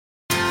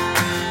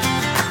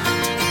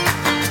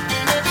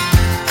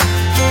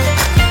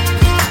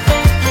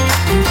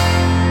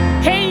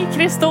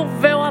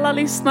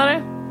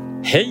lyssnare!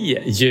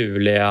 Hej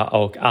Julia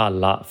och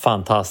alla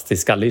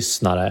fantastiska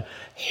lyssnare.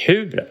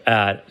 Hur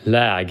är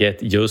läget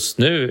just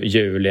nu,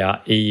 Julia,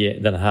 i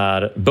den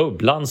här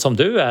bubblan som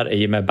du är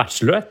i med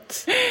Bachelorette,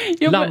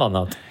 bland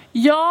annat?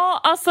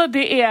 Ja, alltså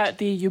det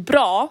är ju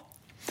bra.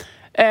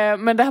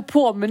 Men det här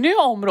påminner ju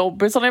om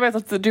Robinson. Jag vet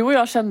att du och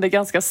jag kände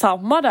ganska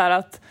samma där,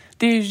 att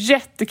det är ju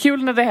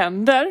jättekul när det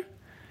händer.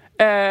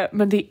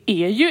 Men det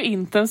är ju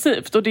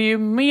intensivt och det är ju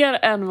mer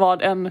än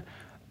vad en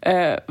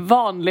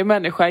vanlig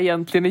människa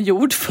egentligen är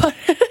gjord för.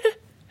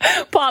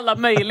 På alla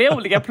möjliga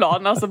olika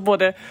plan, alltså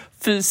både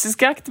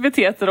fysiska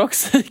aktiviteter och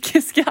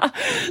psykiska.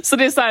 Så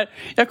det är så här,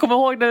 jag kommer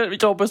ihåg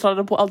när jobbet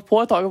hade på allt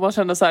på ett tag och man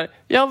kände så här,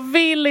 jag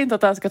vill inte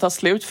att det här ska ta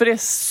slut för det är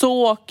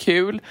så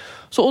kul,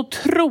 så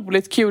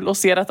otroligt kul att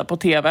se detta på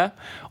tv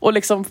och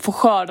liksom få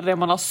skörda det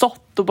man har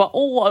sått och bara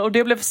och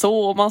det blev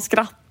så och man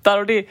skrattar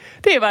och det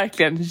är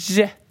verkligen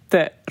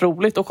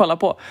jätteroligt att kolla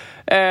på.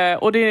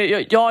 Och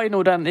jag är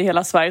nog den i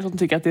hela Sverige som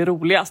tycker att det är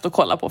roligast att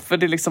kolla på, för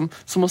det är liksom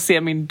som att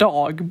se min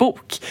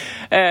dagbok.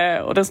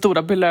 Och den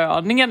stora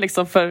belöningen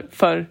liksom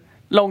för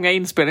långa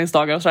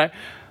inspelningsdagar och sådär.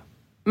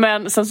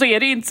 Men sen så är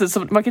det inte så,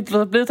 man kan inte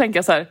låta bli att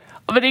tänka så här,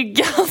 men det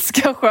är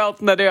ganska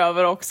skönt när det är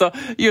över också,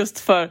 just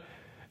för,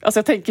 alltså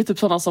jag tänker typ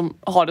sådana som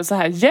har det så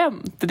här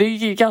jämt, det är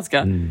ju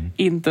ganska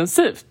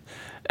intensivt.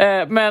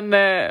 Men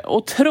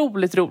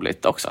otroligt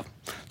roligt också.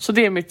 Så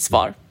det är mitt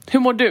svar. Hur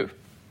mår du?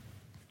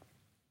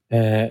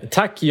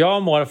 Tack,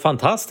 jag mår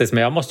fantastiskt,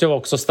 men jag måste ju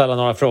också ställa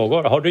några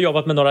frågor. Har du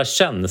jobbat med några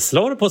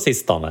känslor på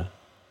sistone?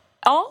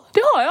 Ja,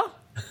 det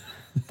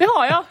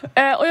har jag.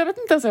 Och jag vet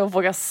inte ens om jag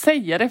vågar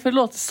säga det, för det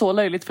låter så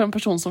löjligt för en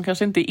person som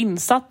kanske inte är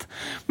insatt.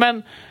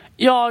 Men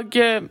jag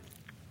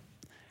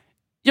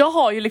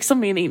har ju liksom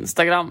min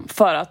Instagram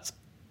för att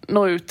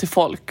nå ut till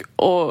folk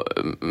och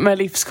med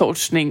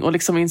livscoachning och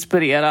liksom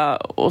inspirera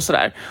och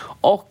sådär.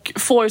 Och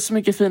får ju så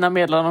mycket fina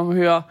meddelanden om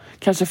hur jag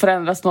kanske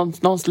förändras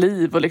någons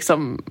liv och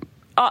liksom...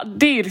 Ja,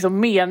 det är liksom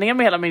meningen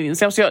med hela min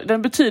Instagram. Så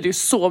den betyder ju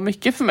så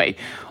mycket för mig.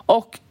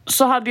 Och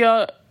så har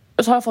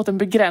jag fått en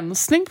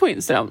begränsning på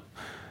Instagram.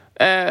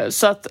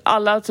 Så att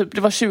alla, typ,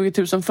 det var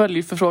 20 000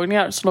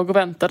 följförfrågningar som låg och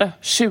väntade.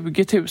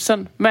 20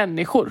 000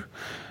 människor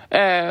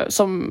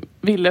som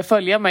ville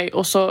följa mig.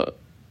 Och så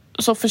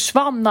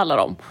försvann alla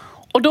dem.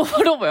 Och då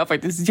var jag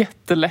faktiskt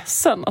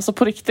jätteledsen. Alltså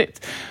på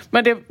riktigt.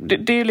 Men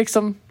det är ju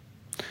liksom...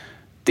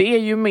 Det är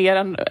ju mer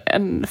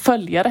en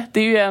följare. Det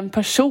är ju en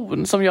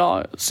person som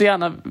jag så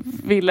gärna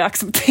ville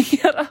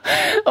acceptera.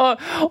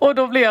 Och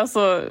då blev jag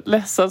så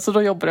ledsen, så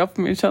då jobbade jag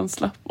på min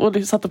känsla. Och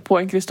det satte på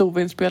en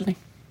Kristove-inspelning.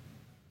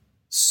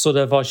 Så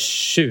det var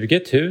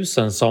 20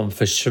 000 som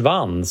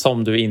försvann,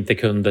 som du inte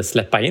kunde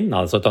släppa in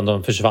alltså, utan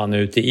de försvann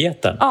ut i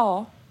etern?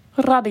 Ja,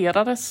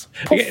 raderades.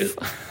 Puff.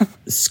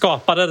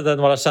 Skapade det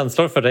några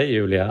känslor för dig,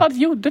 Julia? Ja, det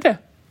gjorde det.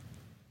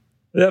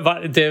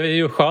 Det är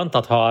ju skönt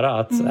att höra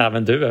att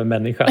även du är en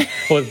människa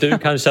och du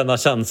kan känna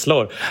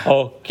känslor.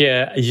 Och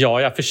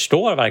ja, jag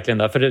förstår verkligen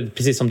det. För det,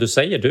 precis som du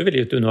säger, du vill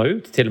ju nå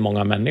ut till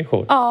många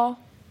människor. Ja,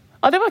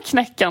 det var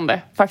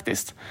knäckande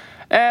faktiskt.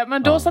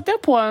 Men då satte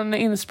jag på en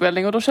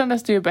inspelning och då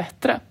kändes det ju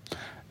bättre.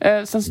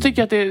 Sen så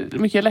tycker jag att det är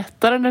mycket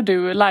lättare när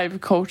du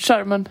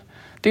live-coachar, men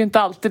det är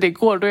inte alltid det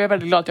går. Då är jag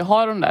väldigt glad att jag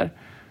har de där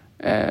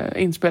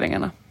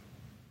inspelningarna.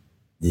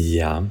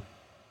 Ja.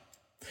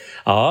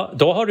 Ja,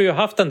 då har du ju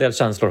haft en del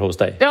känslor hos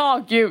dig.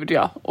 Ja, gud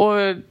ja. Och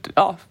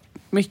ja,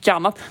 mycket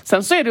annat.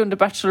 Sen så är det under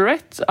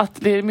Bachelorette att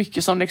det är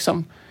mycket som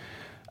liksom...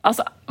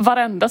 Alltså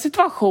varenda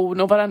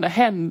situation och varenda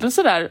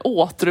händelse där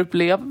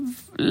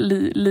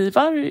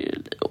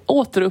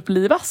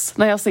återupplivas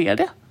när jag ser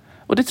det.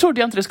 Och det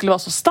trodde jag inte det skulle vara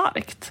så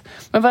starkt.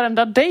 Men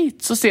varenda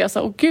dejt så ser jag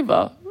så, åh gud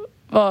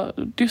vad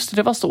just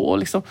det var så. Och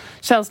liksom,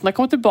 känslorna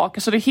kommer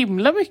tillbaka, så det är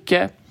himla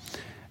mycket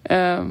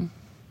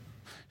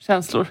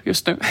känslor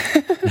just nu.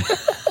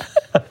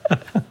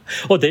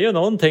 Och det är ju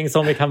någonting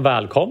som vi kan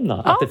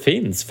välkomna, att det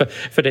finns.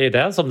 För det är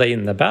det som det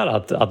innebär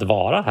att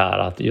vara här.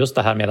 Att just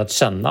det här med att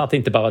känna, att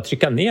inte bara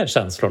trycka ner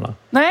känslorna.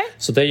 Nej.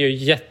 Så det är ju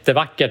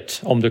jättevackert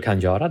om du kan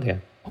göra det.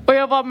 Och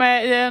jag var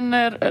med i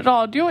en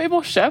radio i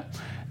morse,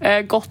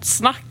 Gott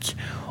snack.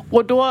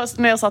 Och då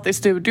när jag satt i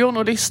studion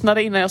och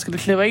lyssnade innan jag skulle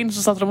kliva in,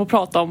 så satt de och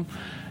pratade om...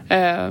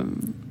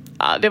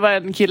 det var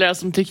en kille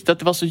som tyckte att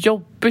det var så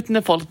jobbigt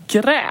när folk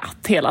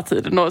grät hela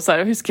tiden. Och så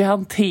här, hur ska jag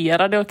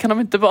hantera det? Och kan de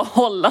inte bara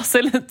hålla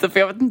sig lite? För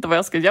jag vet inte vad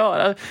jag ska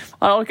göra.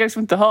 Man orkar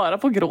liksom inte höra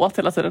på gråt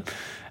hela tiden.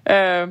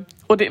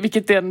 Och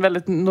vilket är en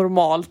väldigt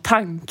normal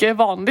tanke.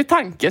 Vanlig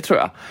tanke, tror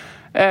jag.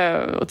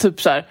 Och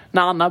typ så här,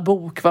 när Anna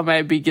Bok var med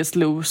i Biggest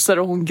Loser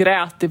och hon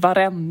grät i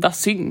varenda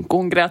synk. Och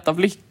hon grät av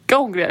lycka,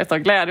 och hon grät av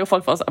glädje. Och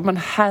folk var så här, men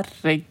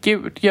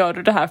herregud, gör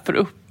du det här för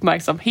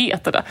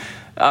uppmärksamhet?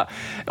 Ja.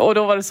 Och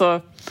då var det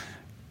så...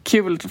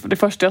 kul, det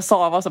första jag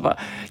sa var så bara,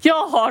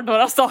 jag har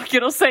några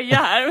saker att säga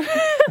här.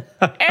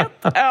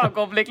 Ett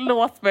ögonblick,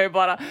 låt mig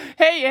bara.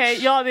 Hej,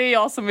 ja det är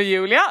jag som är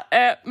Julia.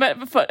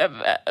 Men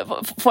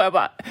får jag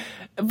bara,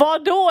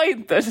 vad då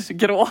inte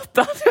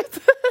gråta?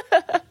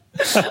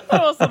 Det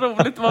var så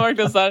roligt, det var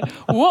verkligen så här,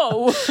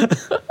 wow.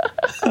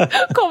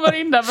 Kommer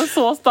in där med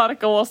så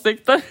starka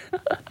åsikter.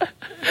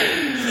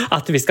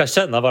 Att vi ska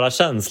känna våra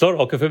känslor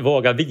och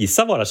våga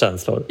visa våra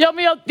känslor. Ja,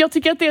 men jag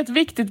tycker att det är ett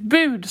viktigt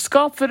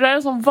budskap, för det är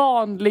en sån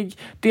vanlig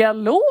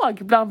dialog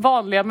bland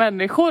vanliga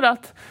människor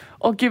att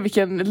gud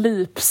vilken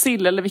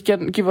lipsill, eller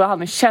gud vad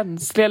han är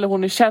känslig eller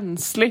hon är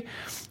känslig.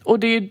 Och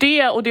det är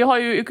det, och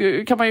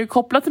det kan man ju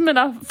koppla till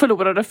mina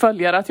förlorade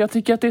följare, att jag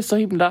tycker att det är så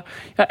himla,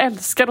 jag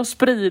älskar att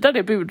sprida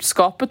det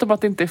budskapet om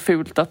att det inte är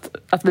fult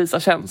att visa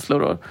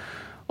känslor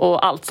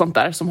och allt sånt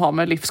där som har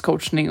med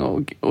livscoachning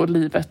och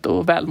livet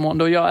och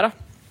välmående att göra.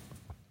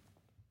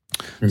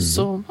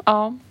 Så,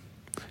 ja.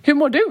 Hur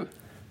mår du?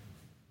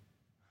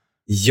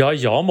 Ja,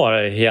 jag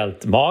mår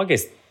helt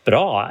magiskt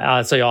bra.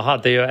 Alltså jag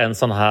hade ju en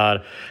sån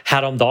här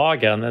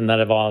häromdagen, när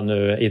det var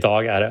nu,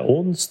 idag är det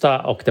onsdag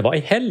och det var i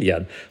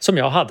helgen som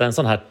jag hade en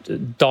sån här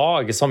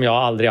dag som jag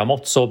aldrig har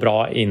mått så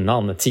bra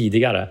innan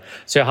tidigare.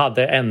 Så jag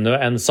hade ännu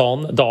en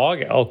sån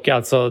dag, och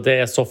alltså det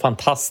är så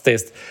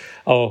fantastiskt,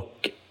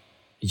 och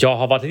jag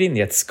har varit inne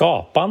i ett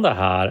skapande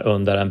här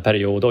under en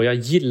period, och jag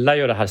gillar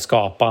ju det här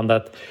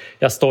skapandet.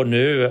 Jag står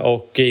nu,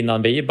 och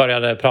innan vi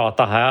började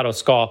prata här, och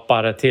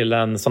skapar till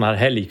en sån här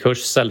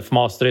helgkurs,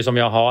 self-mastery, som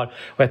jag har.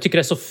 Och jag tycker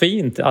det är så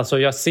fint. Alltså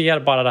jag ser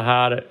bara det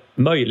här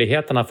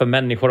möjligheterna för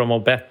människor att må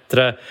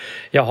bättre.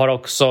 Jag har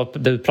också,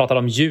 du pratade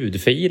om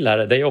ljudfiler.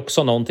 Det är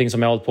också någonting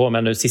som jag har hållit på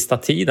med nu sista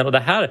tiden. Och det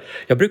här,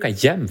 jag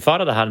brukar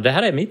jämföra det här. Det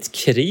här är mitt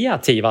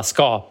kreativa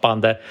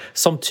skapande,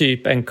 som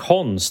typ en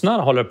konstnär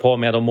håller på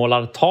med och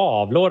målar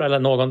tavlor, eller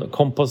någon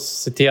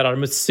kompositerar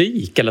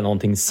musik eller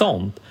någonting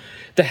sånt.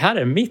 Det här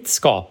är mitt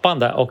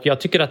skapande, och jag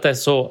tycker att det är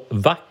så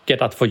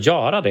vackert att få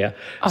göra det.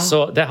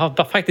 Så det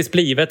har faktiskt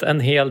blivit en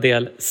hel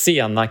del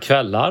sena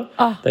kvällar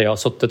där jag har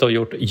suttit och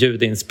gjort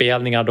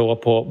ljudinspelningar då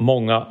på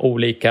många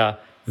olika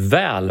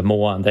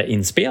välmående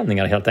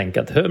inspelningar, helt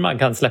enkelt. Hur man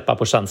kan släppa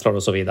på känslor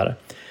och så vidare.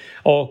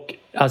 Och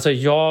alltså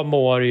jag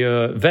mår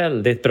ju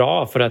väldigt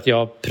bra, för att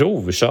jag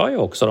provkör ju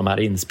också de här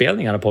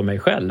inspelningarna på mig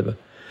själv.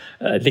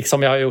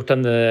 Liksom jag har gjort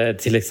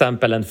till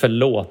exempel en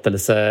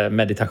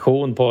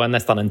förlåtelsemeditation på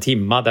nästan en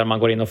timme, där man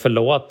går in och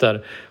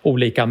förlåter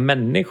olika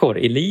människor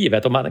i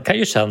livet, och man kan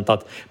ju känna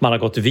att man har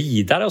gått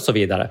vidare och så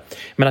vidare.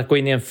 Men att gå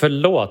in i en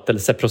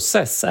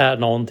förlåtelseprocess är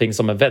någonting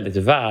som är väldigt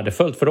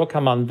värdefullt, för då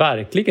kan man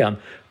verkligen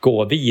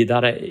gå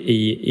vidare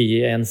i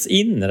ens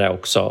inre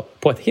också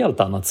på ett helt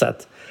annat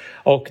sätt.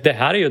 Och det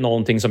här är ju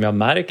någonting som jag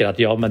märker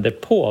att men det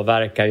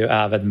påverkar ju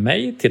även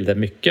mig till det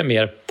mycket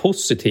mer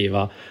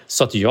positiva.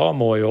 Så att jag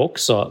mår ju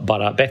också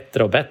bara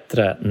bättre och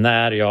bättre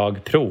när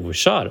jag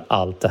provkör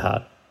allt det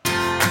här.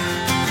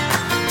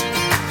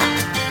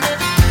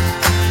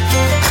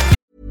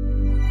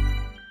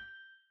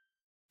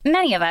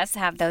 Many of us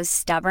have those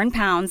stubborn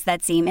pounds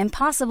that seem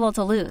impossible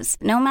to lose,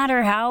 no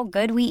matter how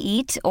good we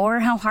eat or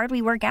how hard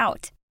we work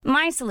out.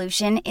 My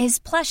solution is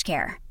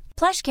PlushCare.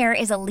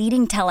 PlushCare is a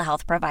leading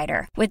telehealth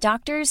provider with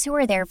doctors who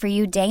are there for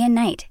you day and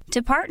night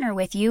to partner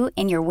with you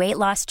in your weight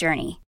loss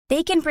journey.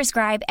 They can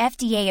prescribe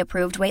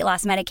FDA-approved weight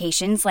loss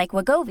medications like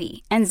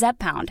Wegovy and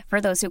Zepbound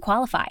for those who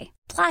qualify.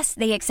 Plus,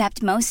 they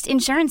accept most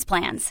insurance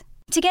plans.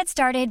 To get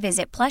started,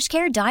 visit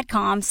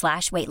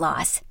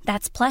plushcare.com/weightloss.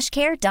 That's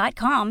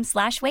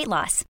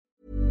plushcare.com/weightloss.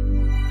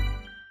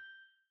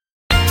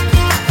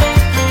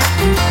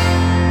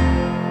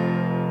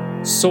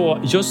 Så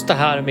just det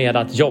här med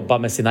att jobba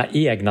med sina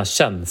egna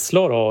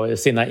känslor och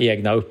sina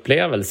egna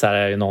upplevelser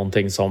är ju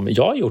någonting som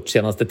jag har gjort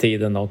senaste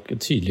tiden, och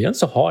tydligen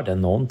så har det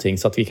någonting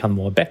så att vi kan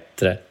må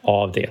bättre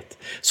av det.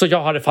 Så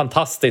jag har det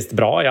fantastiskt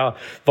bra. Jag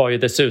var ju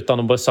dessutom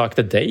och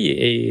besökte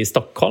dig i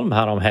Stockholm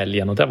här om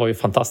helgen, och det var ju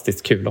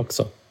fantastiskt kul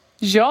också.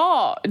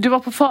 Ja, du var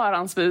på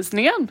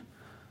förhandsvisningen.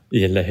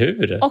 Eller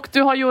hur? Och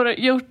du har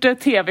gjort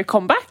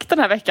tv-comeback den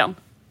här veckan.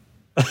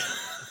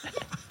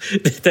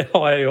 Det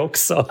har jag ju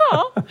också.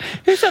 Ja,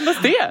 hur kändes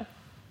det?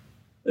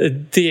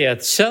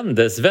 Det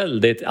kändes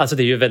väldigt, alltså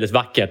det är ju väldigt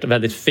vackert,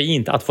 väldigt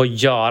fint att få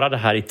göra det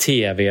här i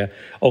tv,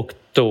 och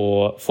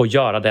då få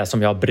göra det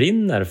som jag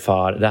brinner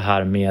för, det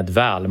här med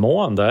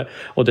välmående,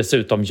 och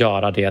dessutom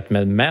göra det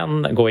med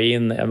män, gå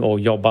in och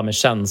jobba med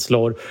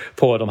känslor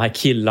på de här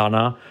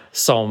killarna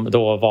som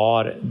då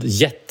var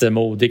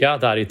jättemodiga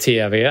där i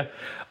tv.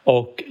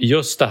 Och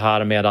just det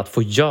här med att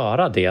få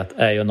göra det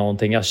är ju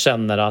någonting jag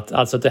känner att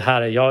alltså det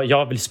här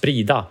jag vill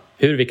sprida,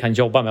 hur vi kan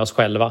jobba med oss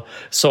själva,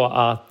 så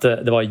att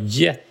det var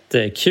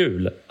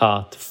jättekul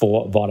att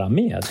få vara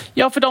med.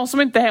 Ja, för de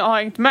som inte har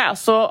hängt med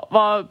så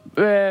var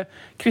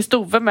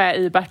Kristove med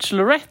i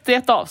Bachelorette i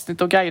ett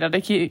avsnitt och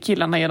guidade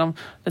killarna genom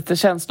lite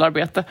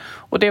känsloarbete.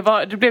 Och det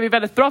blev ju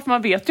väldigt bra, för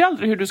man vet ju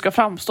aldrig hur du ska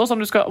framstå,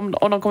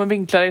 om de kommer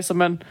vinkla dig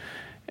som en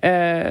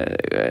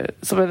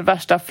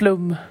värsta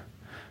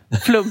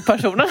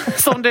flumpersonen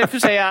som det för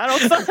sig är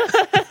också.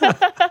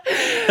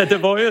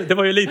 det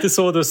var ju lite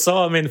så du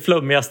sa, min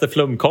flummigaste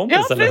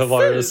flumkompis, ja, eller hur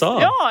var det du sa?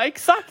 Ja,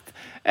 exakt.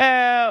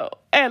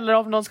 Eller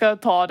om de ska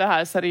ta det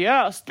här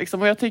seriöst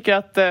liksom. Och jag tycker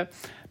att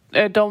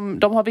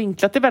de har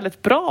vinklat det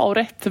väldigt bra och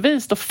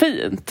rättvist och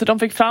fint. De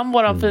fick fram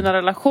våran fina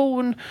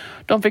relation.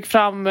 De fick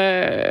fram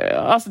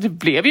alltså det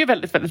blev ju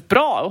väldigt, väldigt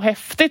bra och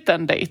häftigt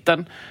den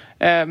dejten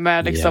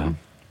med liksom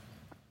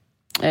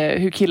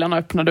hur killarna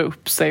öppnade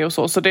upp sig och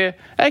så. Så det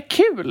är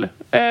kul.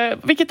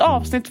 Vilket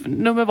avsnitt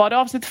nummer var det?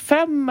 Avsnitt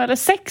 5 eller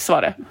 6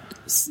 var det?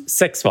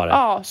 6 var det.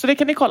 Ja, så det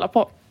kan ni kolla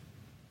på.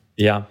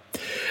 Ja,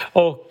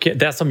 och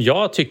det som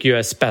jag tycker ju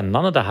är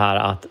spännande det här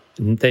att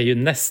det är ju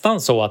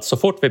nästan så att så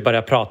fort vi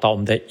börjar prata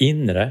om det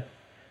inre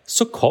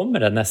så kommer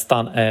det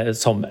nästan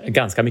som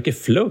ganska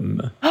mycket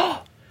flum.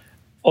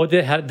 Och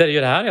det är ju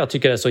det här jag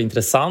tycker är så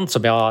intressant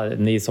som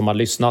ni som har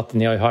lyssnat,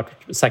 ni har ju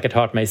säkert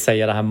hört mig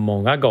säga det här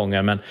många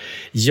gånger, men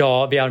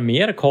ja, vi har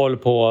mer koll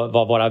på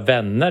vad våra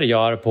vänner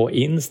gör på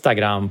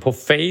Instagram, på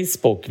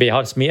Facebook, vi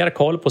har mer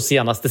koll på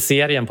senaste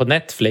serien på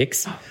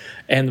Netflix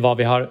än vad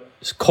vi har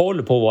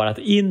koll på vårt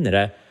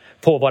inre,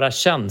 på våra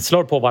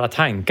känslor, på våra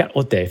tankar,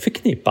 och det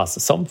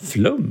förknippas som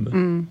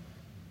flum.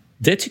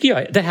 Det tycker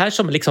jag, det här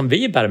som liksom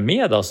vi bär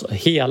med oss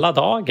hela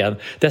dagen,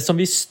 det som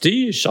vi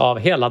styrs av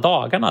hela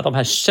dagarna, de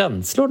här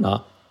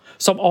känslorna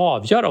som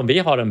avgör om vi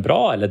har en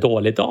bra eller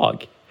dålig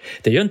dag.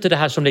 Det är ju inte det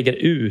här som ligger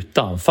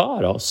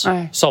utanför oss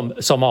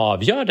som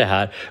avgör det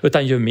här,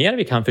 utan ju mer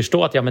vi kan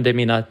förstå att men det är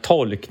mina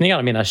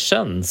tolkningar, mina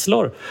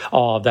känslor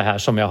av det här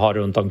som jag har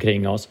runt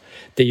omkring oss.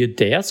 Det är ju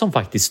det som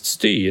faktiskt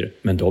styr,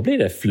 men då blir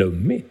det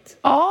flummigt.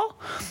 Ja,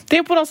 det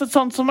är på något sätt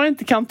sånt som man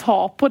inte kan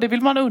ta på, det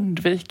vill man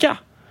undvika.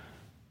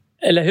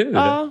 Eller hur?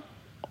 Ja.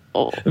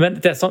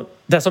 Men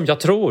det som jag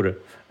tror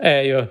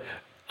är ju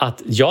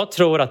att jag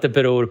tror att det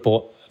beror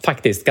på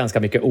faktiskt ganska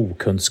mycket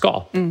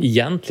okunskap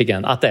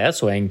egentligen, att det är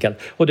så enkelt.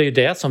 Och det är ju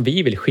det som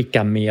vi vill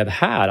skicka med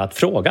här, att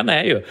frågan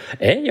är ju,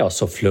 är jag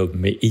så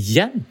flummig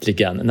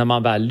egentligen när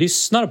man väl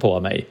lyssnar på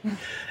mig?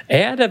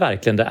 Är det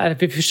verkligen det?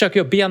 Vi försöker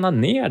ju bena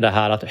ner det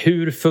här, att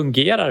hur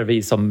fungerar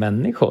vi som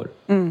människor?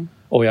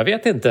 Och jag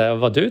vet inte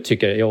vad du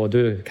tycker. Jo,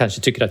 du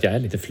kanske tycker att jag är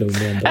lite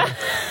flummig ändå.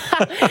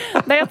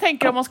 Nej, jag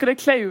tänker om man skulle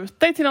klä ut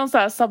dig till någon så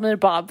här Samir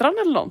Badran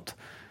eller något.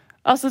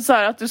 Alltså så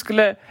här att du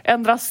skulle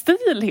ändra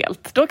stil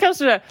helt. Då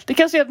kanske det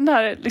kanske är den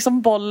här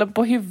liksom bollen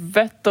på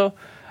huvudet och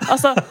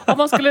alltså om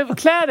man skulle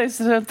klä dig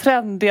till den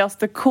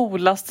trendigaste,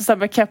 coolaste så här,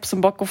 med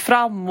kepsen bak och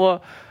fram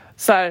och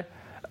så här,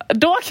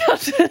 då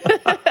kanske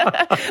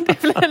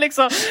det blir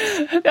liksom,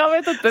 jag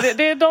vet inte,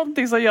 det är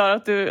någonting som gör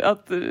att du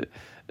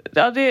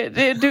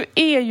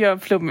är ju en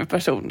flummig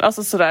person.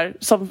 Alltså sådär,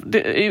 som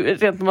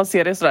rent när man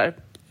ser det sådär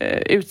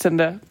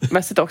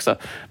utseendemässigt också.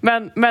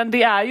 Men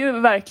det är ju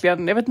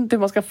verkligen, jag vet inte hur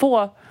man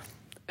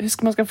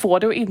ska få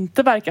det att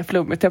inte verka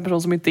flummigt till en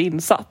person som inte är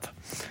insatt.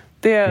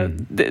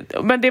 Men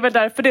det är väl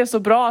därför det är så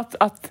bra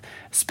att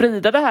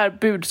sprida det här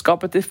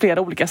budskapet i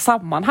flera olika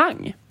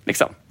sammanhang.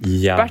 Liksom.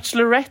 Ja.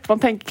 Bachelorette, man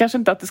tänker kanske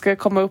inte att det ska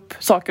komma upp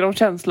saker om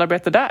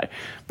känsloarbete där.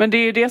 Men det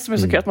är ju det som är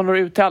så kul, att man når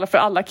ut till alla. För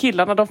alla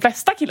killarna, de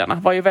flesta killarna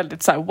var ju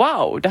väldigt så här: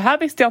 wow, det här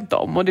visste jag inte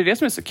om. Och det är det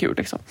som är så kul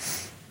liksom.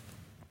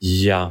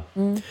 Ja,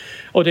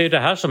 och det är ju det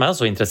här som är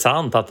så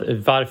intressant, att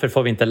varför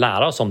får vi inte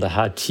lära oss om det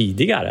här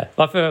tidigare?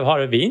 Varför har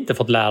vi inte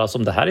fått lära oss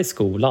om det här i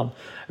skolan?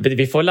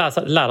 Vi får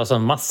lära oss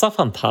en massa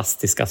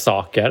fantastiska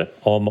saker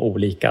om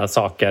olika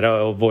saker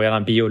och vår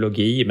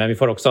biologi, men vi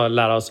får också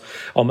lära oss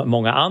om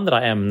många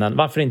andra ämnen.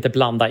 Varför inte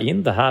blanda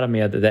in det här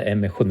med det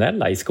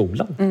emotionella i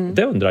skolan?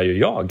 Det undrar ju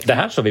jag. Det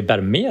här som vi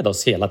bär med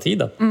oss hela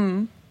tiden.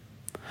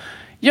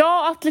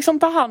 Ja, att liksom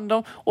ta hand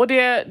om, och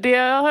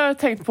det har jag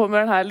tänkt på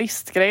med den här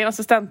listgrejen,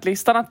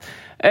 assistentlistan, att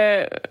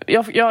det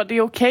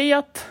är okej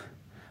att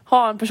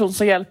ha en person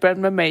som hjälper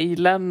en med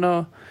mejlen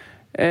och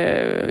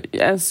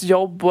ens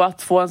jobb och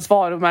att få ens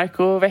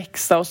varumärke att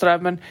växa och sådär,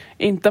 men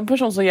inte en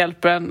person som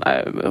hjälper en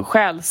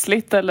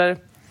själsligt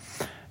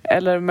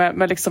eller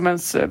med liksom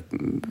ens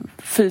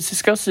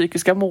fysiska och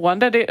psykiska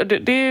mående.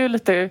 Det är ju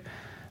lite,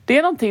 det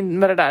är någonting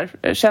med det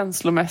där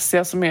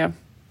känslomässiga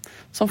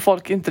som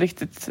folk inte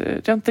riktigt,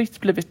 det har inte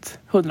riktigt blivit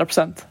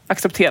 100%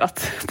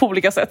 accepterat på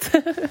olika sätt.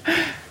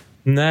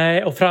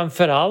 Nej, och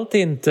framförallt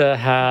inte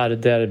här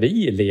där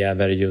vi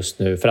lever just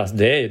nu. För alltså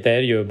det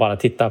är ju bara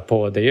titta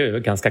på, det är ju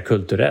ganska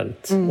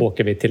kulturellt.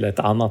 Åker vi till ett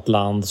annat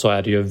land så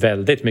är det ju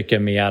väldigt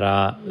mycket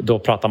mera, då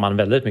pratar man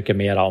väldigt mycket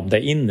mera om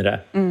det inre.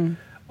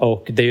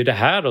 Och det är ju det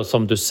här då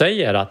som du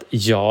säger, att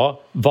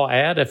vad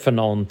är det för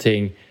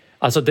någonting?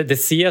 Alltså det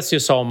ses ju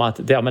som att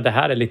men det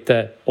här är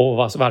lite,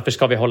 varför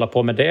ska vi hålla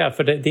på med det?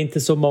 För det är inte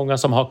så många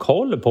som har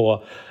koll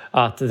på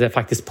att det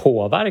faktiskt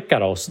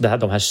påverkar oss,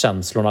 de här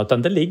känslorna.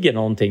 Utan det ligger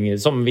någonting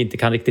som vi inte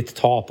kan riktigt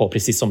ta på,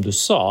 precis som du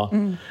sa.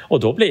 Och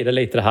då blir det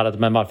lite det här att,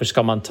 men varför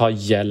ska man ta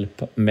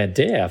hjälp med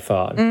det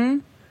för?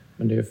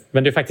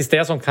 Men det är faktiskt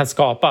det som kan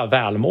skapa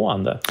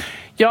välmående.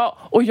 Ja,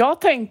 och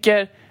jag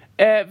tänker,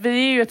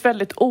 vi är ju ett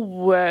väldigt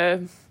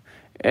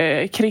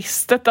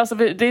kristet, alltså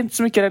det är inte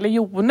så mycket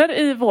religioner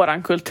i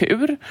våran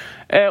kultur,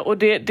 och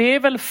det är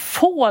väl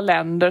få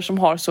länder som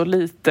har så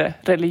lite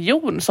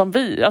religion som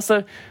vi.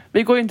 Alltså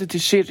vi går ju inte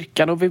till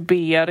kyrkan och vi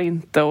ber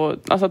inte, och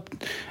alltså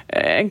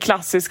en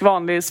klassisk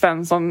vanlig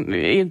Svensson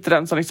är inte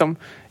den som liksom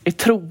är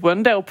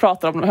troende och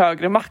pratar om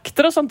högre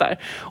makter och sånt där.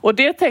 Och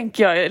det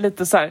tänker jag är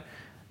lite så här,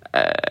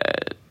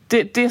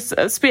 det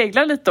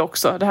speglar lite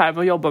också det här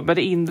med att jobba med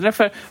det inre.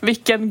 För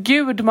vilken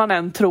gud man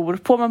än tror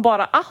på, men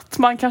bara att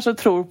man kanske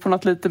tror på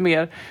något lite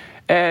mer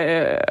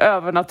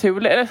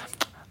övernaturligt.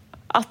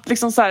 att,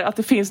 liksom så här, att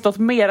det finns något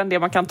mer än det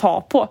man kan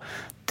ta på.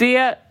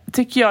 Det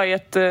tycker jag är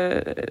ett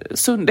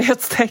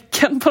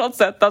sundhetstecken på något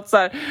sätt. Att, så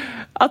här,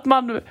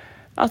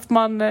 att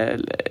man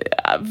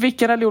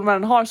vilken religion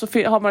man har, så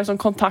har man liksom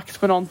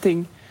kontakt med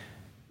någonting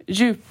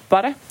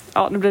djupare.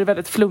 Ja, nu blir det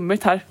väldigt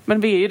flummigt här,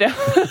 men vi är ju det.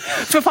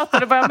 Författar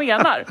du vad jag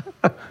menar?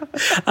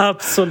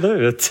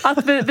 Absolut.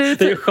 Att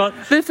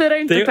vi firar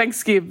ju inte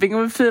Thanksgiving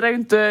och vi firar ju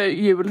inte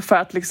jul för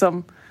att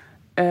liksom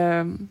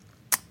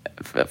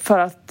för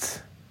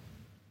att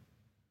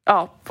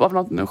av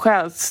något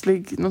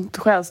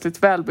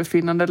själsligt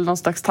välbefinnande eller någon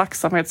slags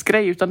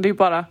tacksamhetsgrej, utan det är ju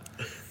bara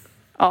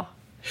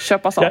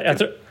köpa saker.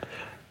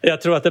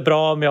 Jag tror att det är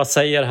bra om jag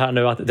säger här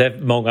nu att det är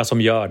många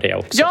som gör det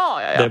också. Ja.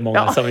 Det är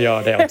många som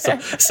gör det också.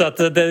 Så att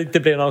det inte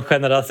blir någon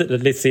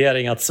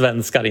generalisering att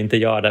svenskar inte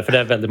gör det. För det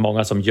är väldigt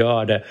många som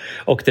gör det.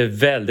 Och det är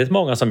väldigt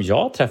många som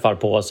jag träffar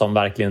på som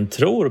verkligen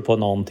tror på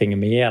någonting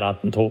mer,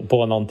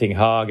 på någonting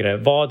högre.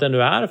 Vad det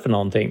nu är för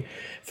någonting.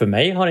 För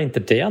mig har inte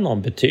det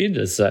någon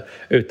betydelse,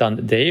 utan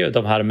det är ju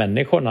de här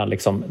människorna,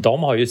 liksom,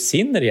 de har ju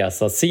sin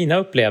resa, sina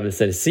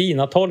upplevelser,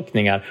 sina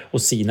tolkningar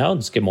och sina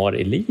önskemål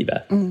i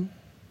livet. Mm.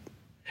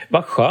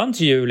 Vad skönt,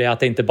 Julia, att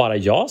det inte bara är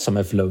jag som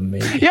är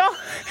flummig. Ja,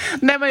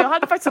 nej, men jag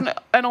hade faktiskt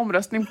en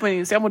omröstning på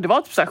Instagram och det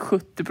var typ så här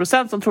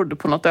 70% som trodde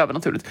på något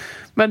övernaturligt.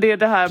 Men det är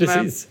det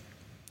här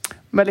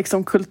med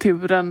liksom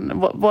kulturen.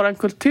 Våran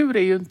kultur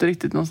är ju inte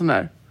riktigt någon sån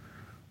där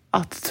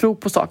att tro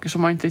på saker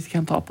som man inte riktigt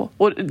kan ta på.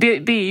 Och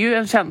det är ju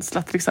en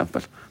känsla till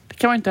exempel. Det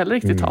kan man inte heller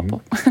riktigt ta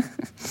på.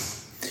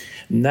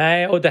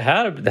 Nej, och det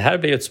här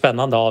blir ju ett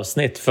spännande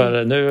avsnitt,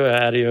 för nu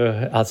är det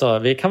ju, alltså,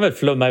 vi kan väl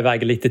flumma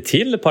iväg lite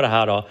till på det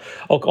här då.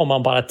 Och om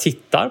man bara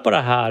tittar på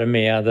det här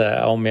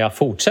med, om jag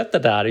fortsätter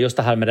där, just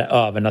det här med det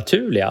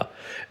övernaturliga.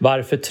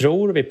 Varför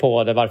tror vi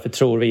på det? Varför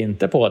tror vi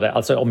inte på det?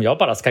 Alltså om jag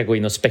bara ska gå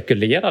in och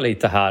spekulera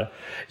lite här.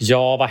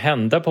 Ja, vad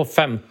hände på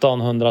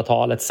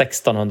 1500-talet,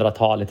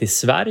 1600-talet i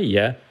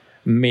Sverige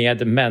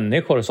med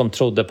människor som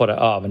trodde på det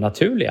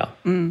övernaturliga?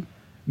 Mm.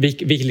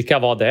 Vilka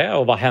var det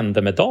och vad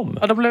hände med dem?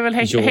 Ja, de blev väl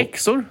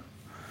häxor.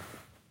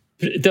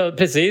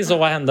 Precis, och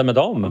vad hände med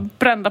dem?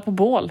 Brända på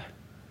bål.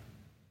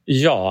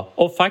 Ja,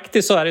 och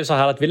faktiskt så är det ju så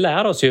här att vi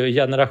lär oss ju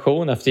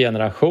generation efter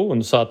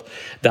generation, så att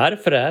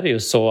därför är det ju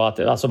så att,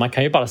 alltså man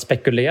kan ju bara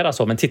spekulera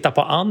så, men titta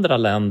på andra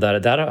länder,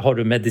 där har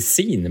du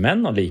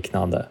medicinmän och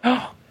liknande.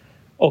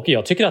 Och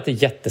jag tycker att det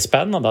är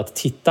jättespännande att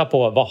titta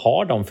på vad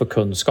har de för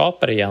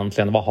kunskaper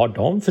egentligen, vad har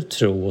de för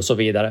tro och så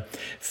vidare.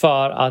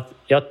 För att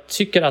jag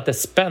tycker att det är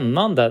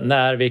spännande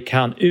när vi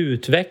kan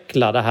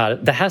utveckla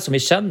det här som vi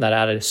känner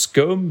är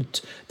skumt,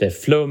 det är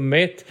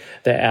flummigt,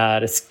 det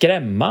är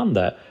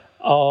skrämmande.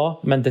 Ja,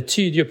 men det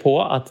tyder ju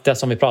på att det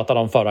som vi pratade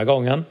om förra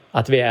gången,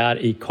 att vi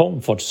är i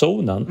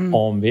komfortzonen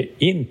om vi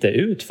inte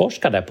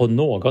utforskar det på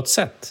något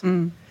sätt.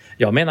 Mm.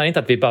 Jag menar inte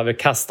att vi behöver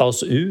kasta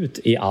oss ut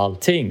i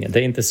allting. Det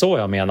är inte så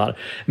jag menar.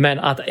 Men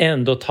att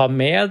ändå ta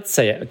med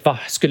sig vad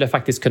skulle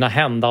faktiskt kunna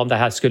hända om det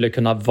här skulle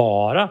kunna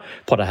vara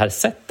på det här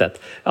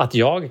sättet. Att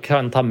jag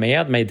kan ta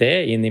med mig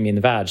det in i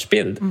min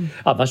världsbild. Mm.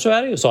 Annars så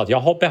är det ju så att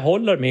jag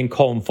behåller min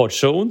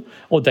komfortzon.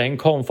 Och den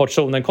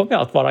komfortzonen kommer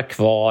jag att vara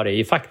kvar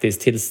i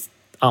faktiskt tills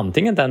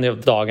antingen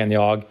den dagen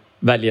jag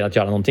väljer att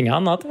göra någonting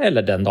annat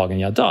eller den dagen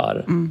jag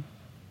dör. Mm.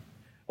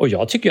 Och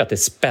jag tycker att det är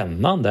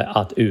spännande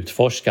att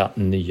utforska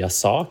nya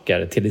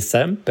saker. Till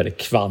exempel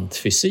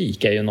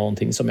kvantfysik är ju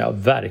någonting som jag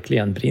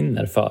verkligen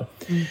brinner för.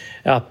 Mm.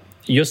 Ja,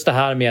 just det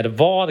här med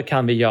vad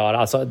kan vi göra,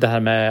 alltså det här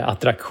med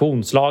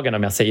attraktionslagen,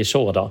 om jag säger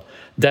så då.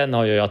 Den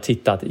har jag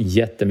tittat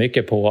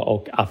jättemycket på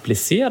och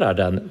applicerar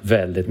den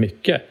väldigt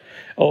mycket.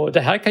 Och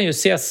det här kan ju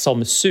ses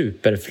som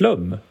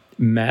superflum.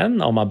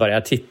 Men om man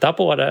börjar titta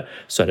på det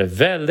så är det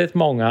väldigt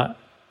många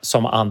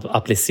som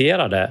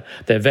applicerar det.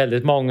 Det är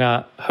väldigt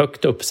många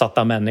högt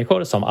uppsatta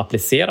människor som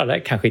applicerar det.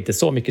 Kanske inte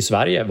så mycket i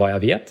Sverige, vad jag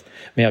vet.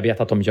 Men jag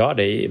vet att de gör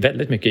det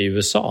väldigt mycket i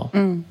USA.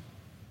 Mm.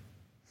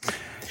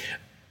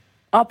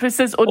 Ja,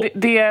 precis. Och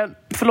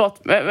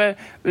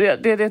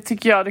det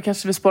tycker jag, det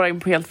kanske vi spårar in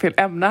på helt fel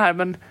ämne här,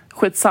 men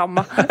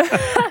skitsamma.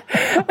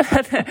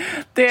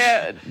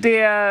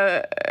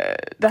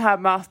 det här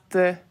med att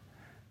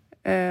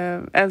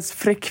ens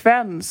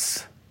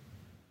frekvens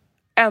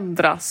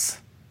ändras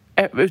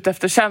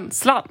utefter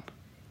känslan.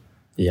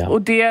 Ja.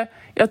 Och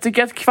jag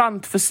tycker att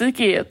kvantfysik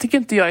tycker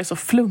inte jag är så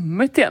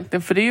flummigt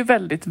egentligen, för det är ju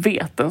väldigt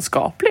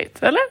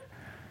vetenskapligt, eller?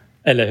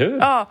 Eller hur?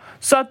 Ja,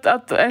 så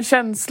att en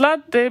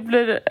känsla, det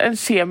blir en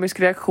kemisk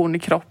reaktion i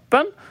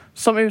kroppen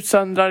som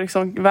utsöndrar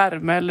liksom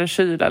värme eller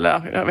kyla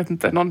eller jag vet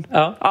inte,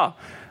 ja.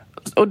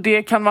 Och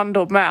det kan man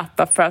då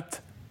mäta för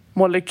att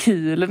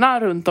molekylerna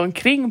runt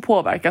omkring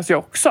påverkas ju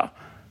också.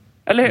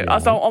 Eller hur? Ja,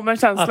 alltså om en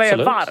känsla är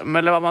varm,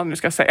 eller vad man nu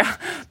ska säga,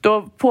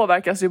 då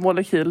påverkas ju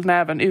molekylerna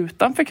även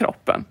utanför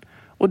kroppen.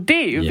 Och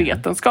det är ju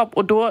vetenskap.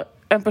 Och då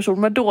en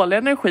person med dålig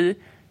energi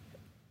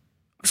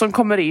som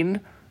kommer in,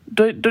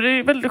 då är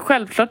det väldigt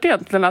självklart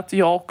egentligen att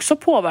jag också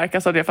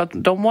påverkas av det, för att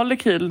de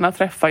molekylerna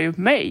träffar ju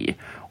mig.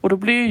 Och då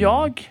blir ju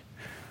jag...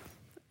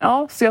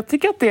 Ja, så jag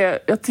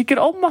tycker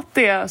om att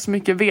det är så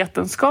mycket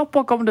vetenskap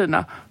bakom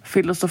dina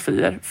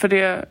filosofier. För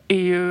det är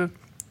ju...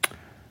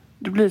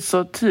 Det blir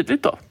så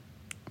tydligt då.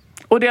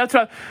 Och det jag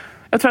tror att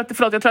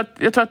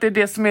det är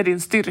det som är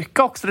din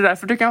styrka också. Det är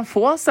därför du kan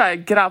få så här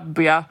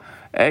grabbiga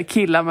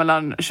killar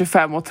mellan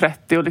 25 och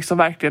 30 och liksom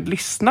verkligen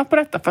lyssna på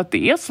detta, för att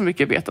det är så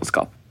mycket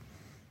vetenskap.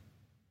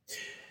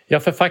 Ja,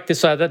 för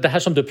faktiskt så är det här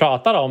som du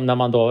pratar om, när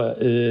man då,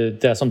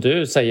 det som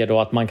du säger då,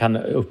 att man kan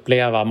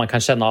uppleva, man kan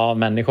känna av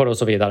människor och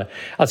så vidare.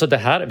 Alltså det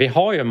här, vi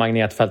har ju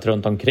magnetfält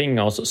runt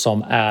omkring oss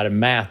som är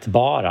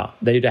mätbara.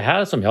 Det är ju det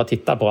här som jag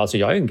tittar på. Alltså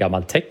jag är ju en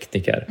gammal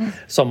tekniker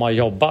som har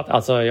jobbat,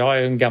 alltså jag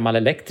är en gammal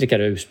elektriker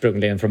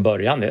ursprungligen från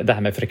början. Det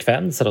här med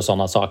frekvenser och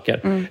sådana saker.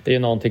 Det är ju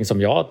någonting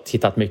som jag har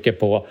tittat mycket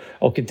på,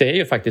 och det är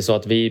ju faktiskt så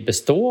att vi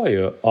består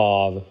ju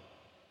av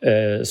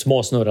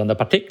små snurrande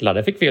partiklar.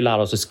 Det fick vi ju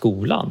lära oss i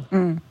skolan.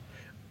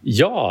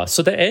 Ja,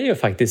 så det är ju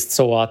faktiskt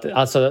så att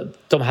alltså,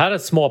 de här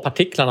små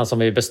partiklarna som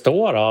vi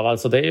består av,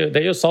 alltså det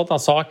är ju sådana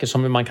saker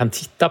som man kan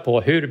titta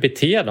på. Hur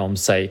beter de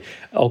sig?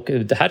 Och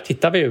det här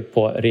tittar vi ju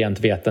på rent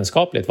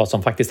vetenskapligt, vad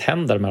som faktiskt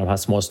händer med de här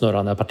små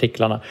snurrande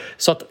partiklarna.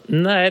 Så att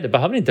nej, det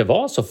behöver inte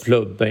vara så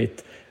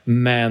flummigt.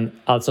 Men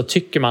alltså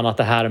tycker man att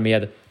det här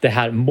med det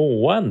här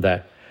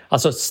mående,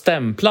 alltså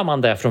stämplar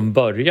man det från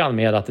början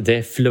med att det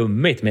är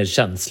flummigt med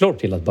känslor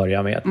till att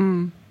börja med.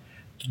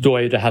 Då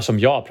är ju det här som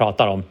jag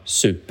pratar om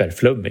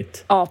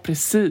superflummigt. Ja,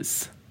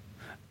 precis.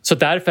 Så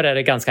därför är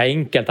det ganska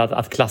enkelt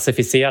att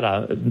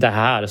klassificera det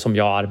här som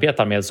jag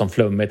arbetar med som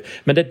flummigt.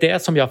 Men det är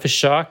det som jag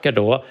försöker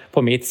då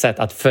på mitt sätt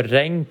att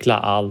förenkla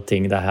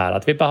allting det här.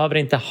 Att vi behöver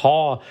inte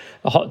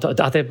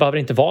att det behöver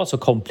inte vara så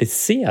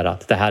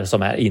komplicerat det här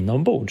som är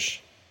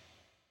inombords.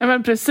 Ja,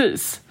 men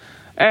precis.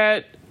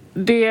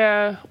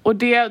 Det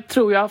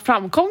tror jag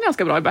framkom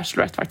ganska bra i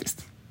Bachelorette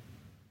faktiskt.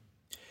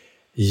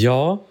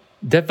 Ja,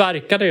 det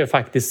verkade ju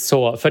faktiskt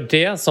så, för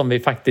det som vi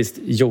faktiskt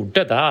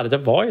gjorde där, det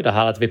var ju det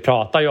här att vi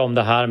pratade ju om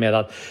det här med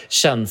att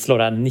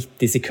känslor är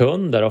 90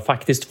 sekunder, och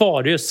faktiskt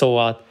var det ju så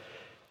att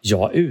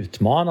jag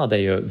utmanade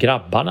ju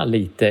grabbarna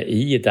lite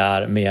i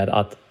där med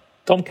att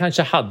de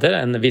kanske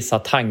hade vissa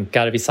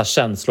tankar, vissa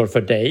känslor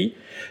för dig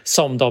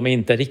som de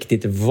inte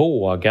riktigt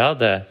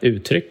vågade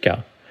uttrycka.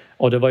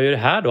 Och det var ju det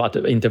här då, att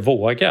inte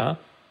våga,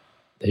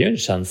 det är ju en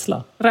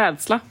känsla.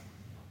 Rädsla.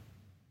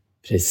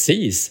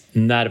 Precis,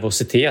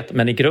 nervositet.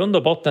 Men i grund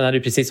och botten är det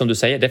precis som du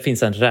säger, det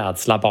finns en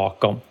rädsla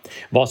bakom.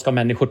 Vad ska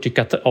människor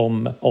tycka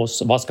om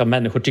oss? Vad ska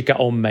människor tycka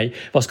om mig?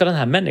 Vad ska den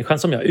här människan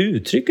som jag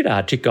uttrycker det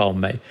här tycka om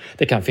mig?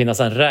 Det kan finnas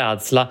en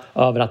rädsla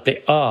över att bli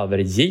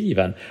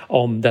övergiven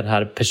om den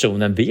här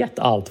personen vet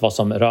allt vad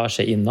som rör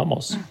sig inom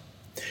oss.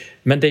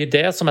 Men det är ju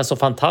det som är så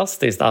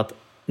fantastiskt, att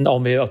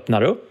om vi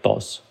öppnar upp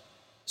oss,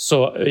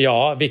 så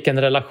ja,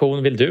 vilken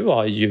relation vill du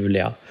ha,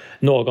 Julia?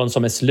 Någon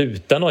som är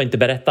sluten och inte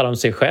berättar om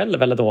sig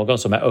själv, eller någon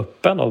som är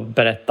öppen och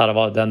berättar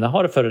vad den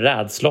har för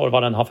rädslor,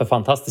 vad den har för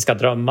fantastiska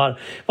drömmar,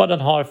 vad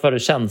den har för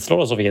känslor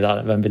och så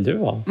vidare. Vem vill du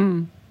ha?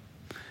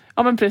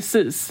 Ja, men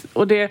precis.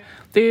 Och det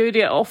är ju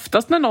det,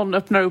 oftast när någon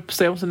öppnar upp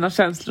sig om sina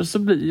känslor så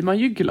blir man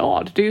ju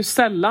glad. Det är ju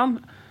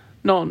sällan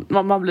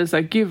man blir så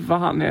här, gud vad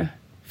han är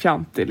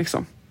fjantig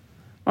liksom.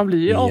 Man blir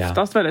ju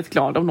oftast väldigt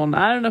glad om någon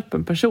är en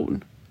öppen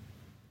person.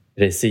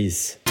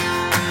 Precis.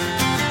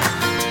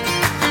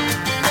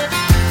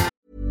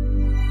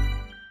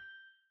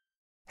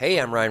 Hey,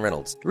 I'm Ryan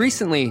Reynolds.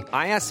 Recently,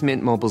 I asked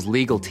Mint Mobile's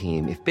legal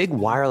team if big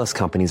wireless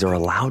companies are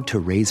allowed to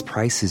raise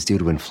prices due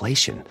to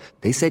inflation.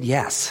 They said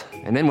yes.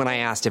 And then when I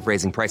asked if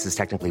raising prices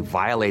technically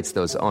violates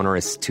those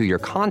onerous 2-year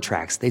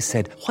contracts, they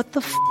said, what the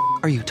f***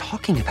 are you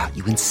talking about,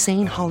 you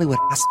insane Hollywood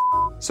ass?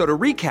 So to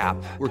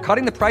recap, we're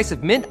cutting the price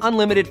of Mint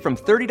Unlimited from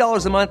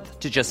 $30 a month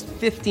to just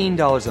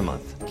 $15 a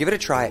month. Give it a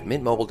try at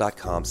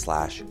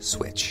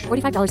mintmobile.com/switch.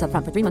 $45 up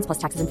front for 3 months plus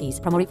taxes and fees.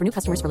 Promo rate for new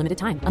customers for limited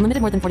time.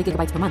 Unlimited more than 40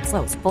 gigabytes per month.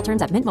 Slows full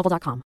terms at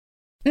mintmobile.com.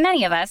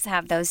 Many of us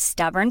have those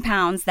stubborn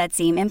pounds that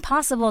seem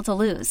impossible to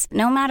lose,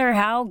 no matter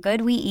how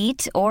good we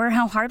eat or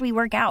how hard we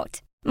work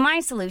out.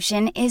 My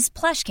solution is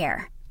PlushCare.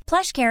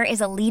 PlushCare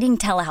is a leading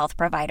telehealth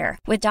provider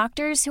with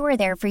doctors who are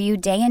there for you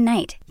day and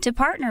night to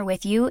partner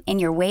with you in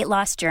your weight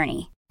loss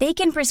journey. They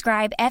can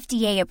prescribe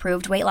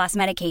FDA-approved weight loss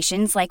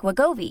medications like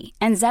Wegovy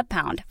and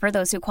Zepbound for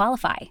those who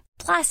qualify.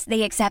 Plus,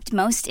 they accept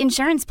most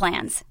insurance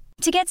plans.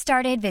 To get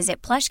started,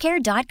 visit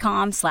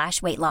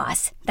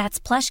plushcare.com/weightloss.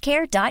 That's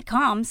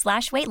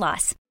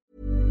plushcare.com/weightloss.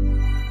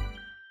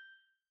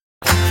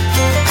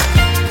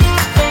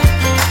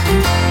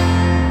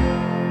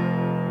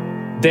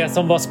 Det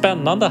som var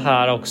spännande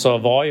här också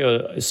var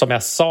ju, som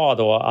jag sa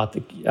då,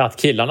 att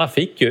killarna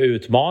fick ju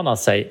utmana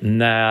sig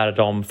när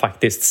de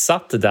faktiskt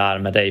satt där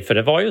med dig. För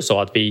det var ju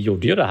så att vi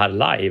gjorde ju det här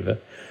live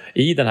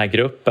i den här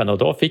gruppen, och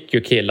då fick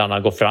ju killarna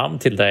gå fram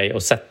till dig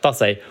och sätta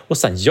sig. Och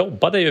sen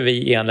jobbade ju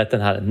vi enligt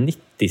den här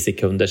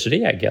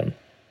 90-sekunders-regeln.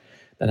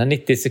 Den här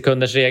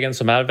 90-sekunders-regeln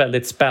som är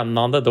väldigt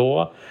spännande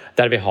då,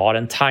 där vi har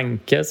en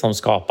tanke som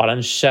skapar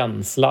en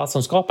känsla,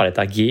 som skapar ett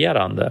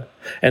agerande.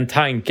 En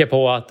tanke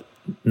på att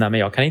nej, men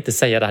jag kan inte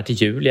säga det här till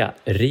Julia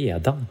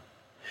redan.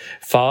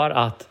 För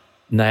att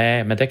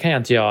nej, men det kan jag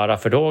inte göra,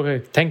 för då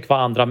tänk vad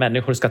andra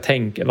människor ska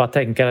tänka, vad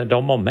tänker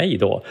de om mig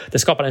då? Det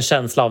skapar en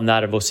känsla av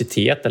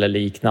nervositet eller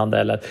liknande,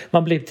 eller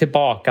man blir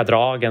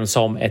tillbakadragen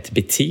som ett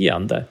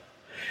beteende.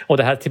 Och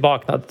det här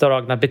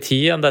tillbakadragna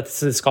beteendet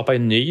skapar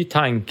en ny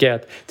tanke.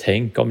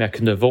 Tänk om jag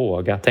kunde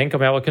våga. Tänk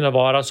om jag kunde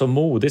vara så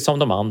modig som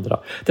de andra.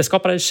 Det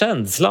skapar en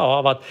känsla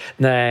av att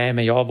nej,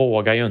 men jag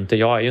vågar ju inte.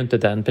 Jag är ju inte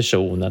den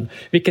personen.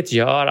 Vilket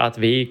gör att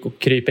vi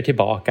kryper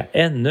tillbaka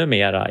ännu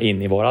mera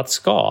in i vårat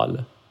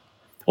skal.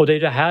 Och det är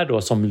det här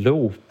då som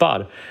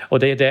loopar. Och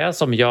det är det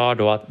som gör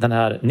då att den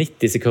här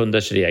 90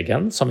 sekunders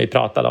regeln som vi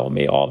pratade om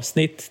i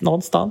avsnitt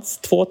någonstans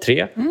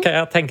 2-3 kan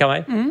jag tänka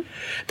mig.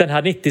 Den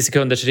här 90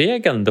 sekunders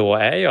regeln då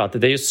är ju att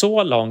det är ju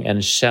så lång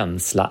en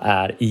känsla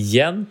är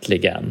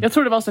egentligen. Jag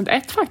tror det var avsnitt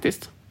 1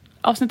 faktiskt.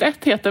 Avsnitt 1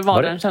 heter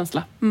Var det en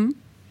känsla?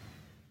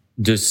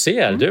 Du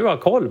ser, du har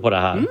koll på det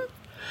här.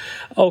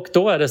 Och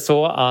då är det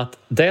så att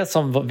det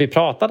som vi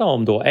pratade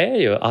om då är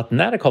ju att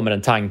när det kommer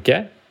en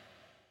tanke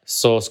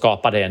så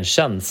skapar det en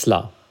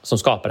känsla som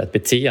skapar ett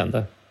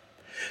beteende.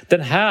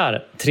 Den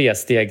här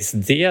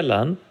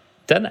trestegsdelen,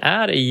 den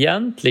är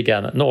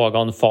egentligen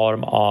någon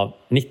form av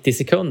 90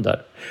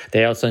 sekunder.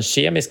 Det är alltså en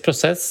kemisk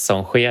process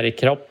som sker i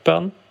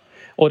kroppen.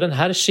 Och den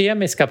här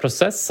kemiska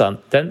processen,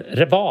 den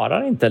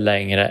varar inte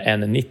längre än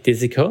 90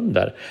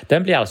 sekunder.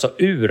 Den blir alltså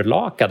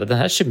urlakad. Den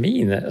här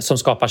kemin som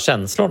skapar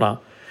känslorna,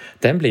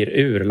 den blir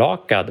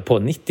urlakad på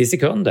 90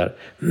 sekunder.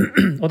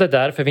 Och det är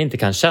därför vi inte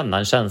kan känna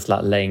en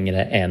känsla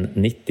längre än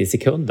 90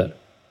 sekunder.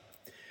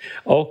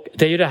 Och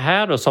det är ju det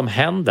här då som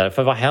händer.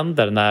 För vad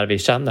händer när vi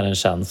känner en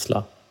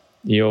känsla?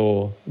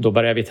 Jo, då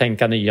börjar vi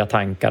tänka nya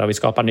tankar och vi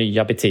skapar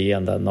nya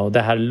beteenden. Och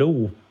det här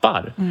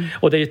loopar.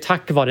 Och det är ju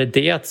tack vare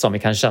det som vi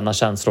kan känna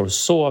känslor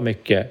så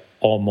mycket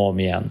om och om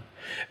igen.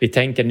 Vi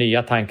tänker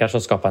nya tankar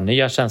som skapar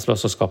nya känslor,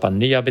 som skapar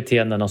nya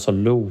beteenden och så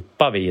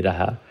loopar vi det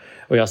här.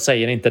 Och jag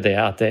säger inte det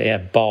att det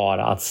är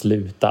bara att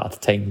sluta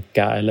att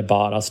tänka eller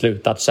bara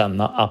sluta att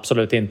känna.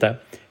 Absolut inte.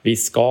 Vi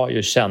ska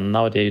ju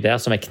känna och det är ju det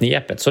som är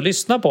knepet. Så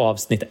lyssna på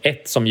avsnitt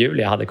 1 som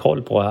Julia hade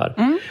koll på här.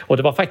 Och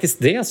det var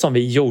faktiskt det som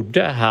vi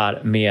gjorde här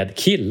med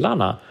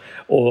killarna.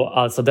 Och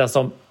alltså det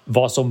som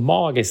var så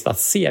magiskt att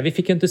se. Vi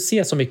fick ju inte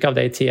se så mycket av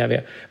det i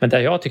tv. Men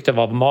det jag tyckte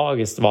var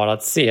magiskt var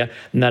att se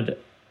när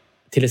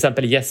till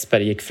exempel Jesper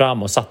gick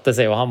fram och satte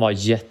sig och han var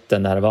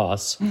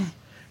jättenervös.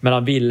 Men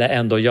han ville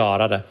ändå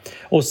göra det.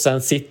 Och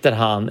sen sitter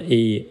han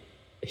i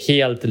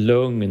helt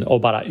lugn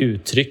och bara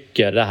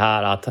uttrycker det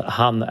här att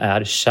han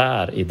är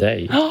kär i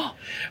dig.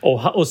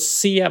 Och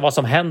se vad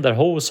som händer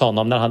hos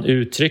honom när han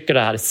uttrycker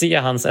det här. Se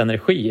hans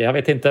energi. Jag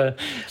vet inte,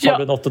 har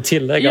du något att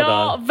tillägga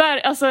där?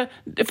 Alltså,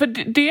 för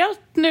det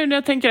nu när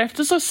jag tänker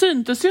efter så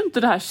syntes ju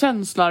inte det här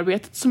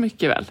känsloarbetet så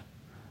mycket väl.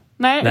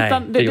 Nej,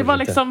 utan det var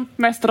liksom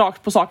mest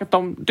rakt på sak att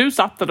du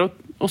satt där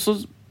och så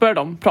började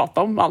de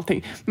prata om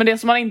allting. Men det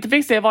som man inte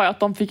fick se var ju att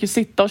de fick ju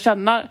sitta och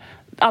känna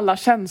alla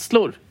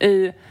känslor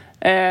i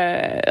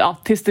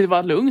tills det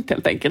var lugnt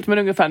helt enkelt, men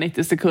ungefär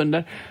 90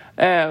 sekunder.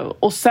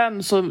 Och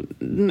sen så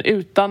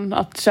utan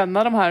att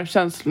känna de här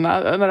känslorna,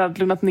 när det hade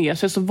lugnat ner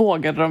sig, så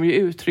vågade de ju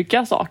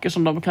uttrycka saker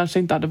som de kanske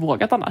inte hade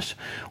vågat annars.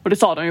 Och det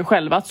sa de ju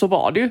själva att så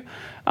var det ju.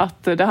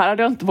 Att det här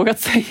hade jag inte vågat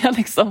säga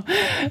liksom.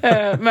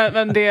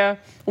 Men det,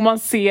 och man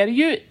ser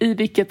ju i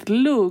vilket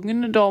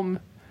lugn de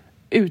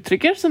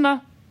uttrycker sina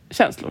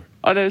känslor.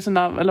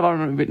 Eller vad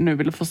de nu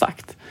ville få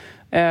sagt.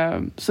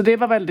 Så det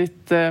var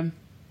väldigt,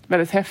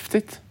 väldigt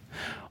häftigt.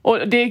 Och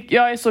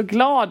jag är så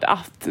glad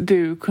att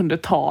du kunde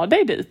ta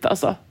dig dit,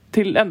 alltså,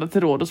 ända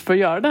till Rhodos för att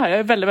göra det här. Jag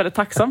är väldigt, väldigt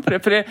tacksam för det.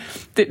 För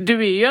du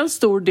är ju en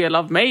stor del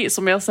av mig,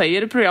 som jag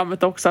säger i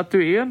programmet också, att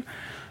du är ju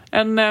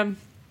en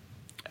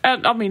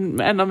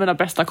av mina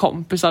bästa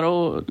kompisar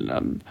och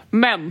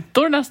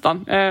mentor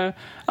nästan.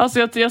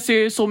 Alltså jag ser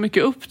ju så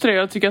mycket upp till dig.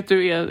 Jag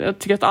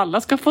tycker att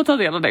alla ska få ta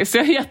del av dig. Så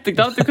jag är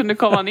jätteglad att du kunde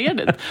komma ner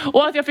dit.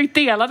 Och att jag fick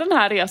dela den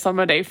här resan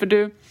med dig. För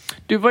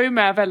du var ju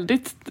med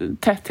väldigt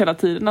tätt hela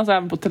tiden. Alltså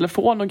även på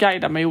telefon och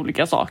guidade mig i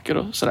olika saker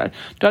och sådär.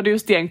 Du hade ju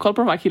stenkoll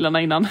på de här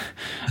killarna innan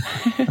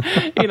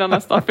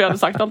nästan, för jag hade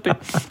sagt allting.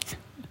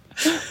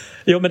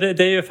 Jo, men det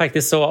är ju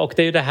faktiskt så, och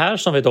det är ju det här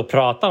som vi då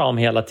pratar om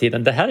hela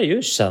tiden. Det här är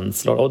ju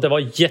känslor och det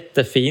var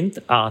jättefint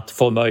att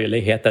få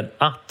möjligheten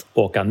att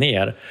åka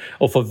ner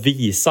och få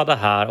visa det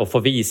här och få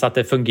visa att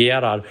det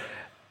fungerar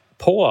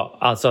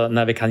alltså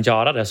när vi kan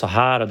göra det så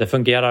här, och det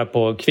fungerar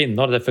på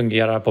kvinnor, det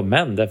fungerar på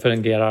män, det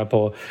fungerar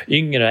på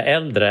yngre,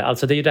 äldre.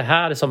 Alltså det är ju det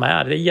här som det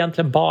är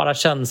egentligen bara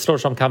känslor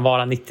som kan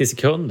vara 90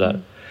 sekunder.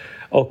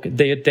 Och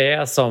det är ju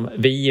det som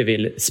vi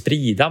vill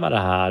sprida med det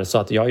här, så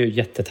att jag är ju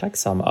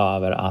jättetacksam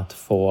över att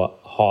få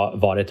ha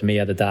varit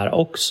med där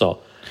också.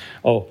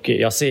 Och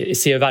jag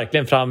ser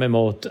verkligen fram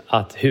emot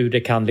hur det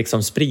kan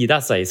liksom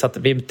sprida sig, så att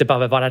vi inte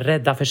behöver vara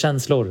rädda för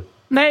känslor.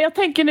 Nej, jag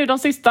tänker nu de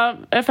sista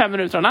 5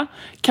 minuterna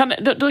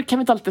då kan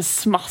vi ta lite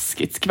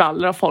smaskigt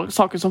skvaller av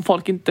saker som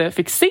folk inte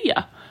fick se.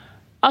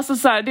 Alltså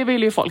så här, det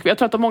vill ju folk. Jag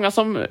tror att många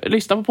som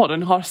lyssnar på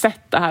podden har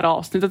sett det här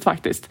avsnittet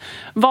faktiskt.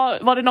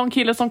 Var det någon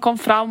kille som kom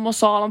fram och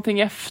sa någonting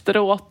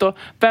efteråt? Och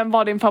vem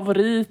var din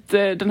favorit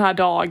den här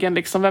dagen?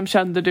 Liksom, vem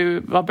kände du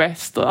var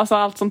bäst? Och, alltså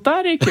allt sånt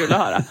där är kul att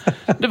höra.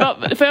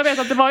 För jag vet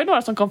att det var ju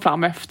några som kom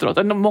fram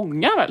efteråt.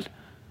 Många väl?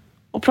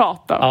 och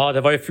prata. Ja,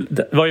 det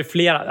var ju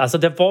flera, alltså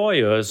det var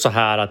ju så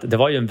här att det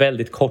var ju en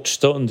väldigt kort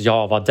stund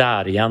jag var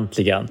där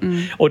egentligen.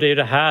 Och det är ju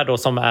det här då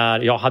som är,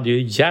 jag hade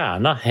ju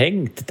gärna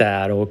hängt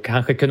där och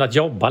kanske kunnat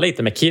jobba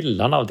lite med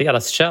killarna och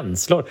deras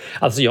känslor.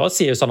 Alltså jag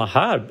ser ju såna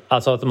här,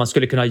 alltså att man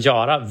skulle kunna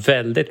göra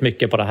väldigt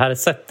mycket på det här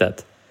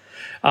sättet.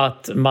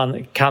 Att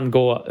man kan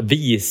gå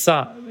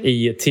visa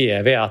i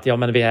tv att ja,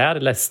 men vi är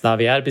ledsna,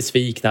 vi är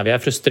besvikna, vi är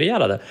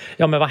frustrerade.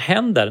 Ja, men vad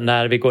händer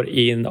när vi går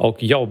in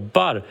och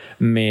jobbar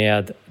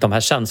med de här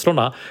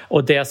känslorna?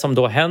 Och det som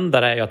då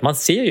händer är ju att man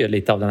ser ju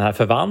lite av den här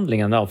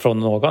förvandlingen från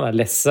någon är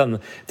ledsen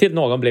till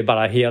någon blir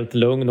bara helt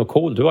lugn och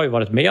cool. Du har ju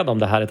varit med om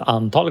det här ett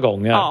antal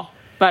gånger. Ja,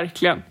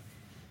 verkligen.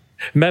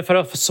 Men för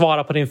att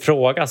svara på din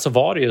fråga så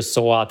var det ju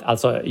så att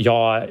alltså,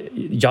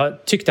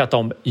 jag tyckte att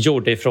de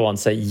gjorde ifrån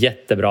sig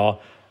jättebra.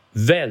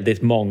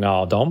 Väldigt många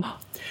av dem.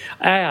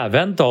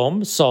 Även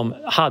de som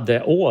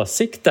hade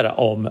åsikter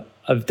om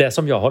det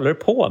som jag håller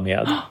på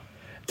med.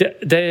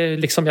 Det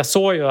liksom, jag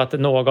såg ju att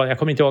någon, jag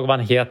kommer inte ihåg vad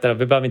han heter,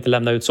 vi behöver inte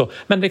lämna ut så,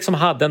 men liksom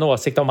hade en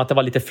åsikt om att det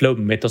var lite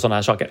flummigt och såna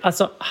här saker.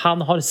 Alltså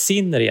han har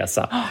sin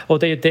resa och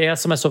det är ju det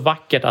som är så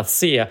vackert att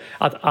se,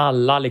 att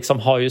alla liksom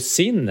har ju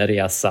sin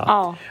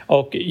resa.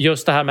 Och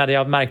just det här med,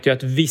 jag märkte ju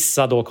att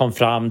vissa då kom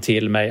fram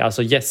till mig,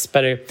 alltså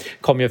Jesper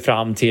kom ju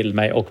fram till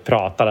mig och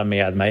pratade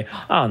med mig.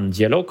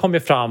 Angelo kom ju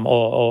fram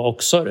och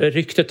också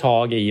ryckte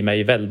tag i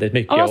mig väldigt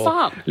mycket. Vad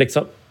sa han?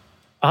 Liksom,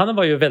 han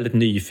var ju väldigt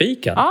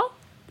nyfiken.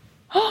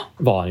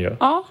 Var han ju.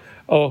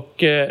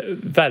 Och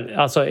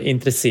alltså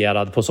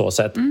intresserad på så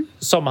sätt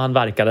som han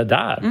verkade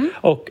där.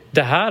 Och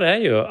det här är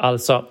ju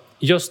alltså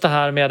just det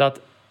här med att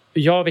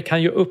vi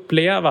kan ju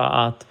uppleva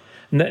att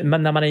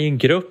när man är i en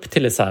grupp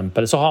till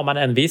exempel så har man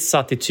en viss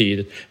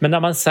attityd, men när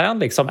man sen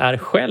liksom är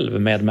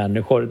själv med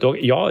människor då,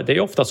 det är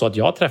ju ofta så att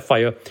jag träffar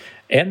ju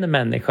en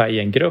människa i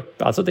en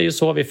grupp, alltså det är ju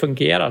så vi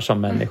fungerar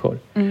som människor.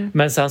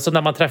 Men sen så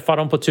när man träffar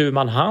dem på tu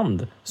man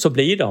hand så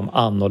blir de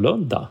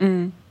annorlunda.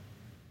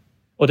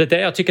 Och det är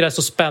det jag tycker är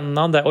så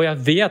spännande, och jag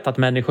vet att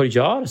människor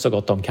gör så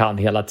gott de kan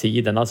hela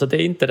tiden. Alltså det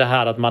är inte det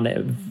här att man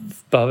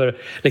behöver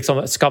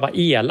liksom ska vara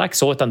elak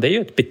så, utan det är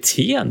ju ett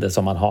beteende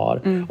som man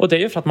har. Och det är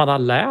ju för att man har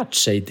lärt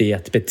sig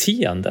det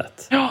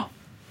beteendet.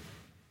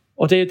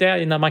 Och det är ju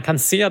det när man kan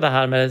se det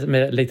här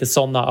med lite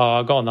sådana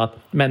ögon, att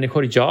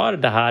människor gör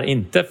det här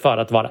inte för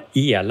att vara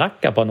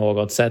elaka på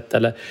något sätt,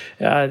 eller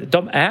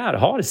de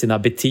har sina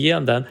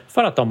beteenden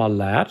för att de har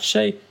lärt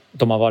sig.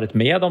 De har varit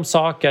med om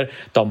saker,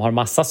 de har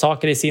massa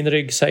saker i sin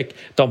ryggsäck,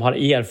 de har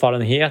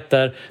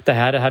erfarenheter, det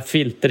här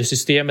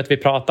filtersystemet vi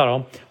pratar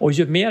om. Och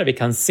ju mer vi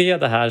kan se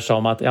det här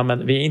som att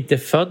men vi är inte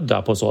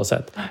födda på så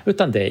sätt,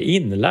 utan det är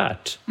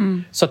inlärt.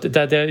 Så att det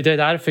är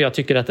därför jag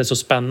tycker att det är så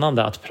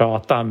spännande att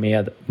prata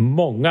med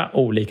många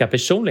olika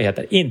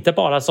personligheter. Inte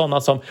bara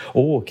sådana som,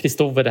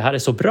 Kristoffer, det här är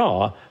så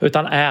bra,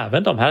 utan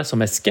även de här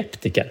som är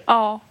skeptiker.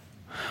 Ja.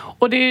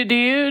 Och det är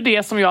ju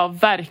det som jag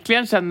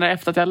verkligen känner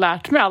efter att jag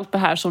lärt mig allt det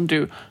här som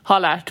du har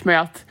lärt mig,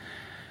 att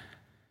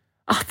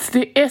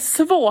det är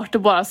svårt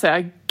att bara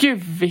säga gud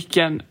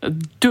vilken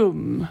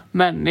dum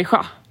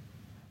människa.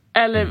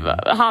 Eller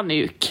han är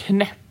ju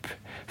knäpp.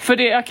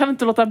 För jag kan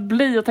inte låta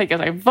bli att tänka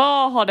sig,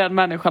 vad har den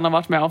människan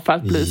varit med om för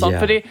att bli sån?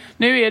 För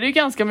nu är det ju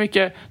ganska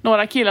mycket,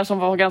 några killar som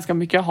var ganska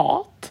mycket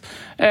hat.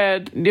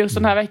 Just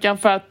den här veckan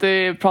för att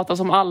det pratas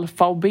om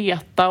alfa och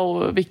beta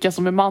och vilka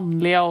som är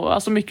manliga och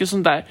alltså mycket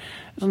sån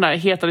där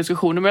heta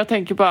diskussioner. Men jag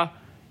tänker bara,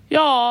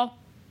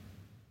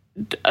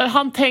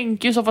 han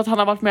tänker ju så för att han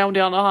har varit med om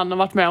det han har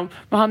varit med om.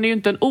 Men han är ju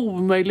inte en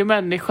omöjlig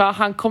människa.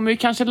 Han kommer ju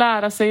kanske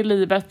lära sig i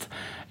livet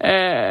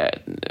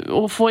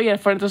och få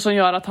erfarenheter som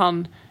gör att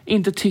han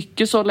inte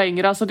tycker så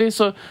längre. Alltså det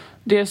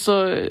är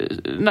så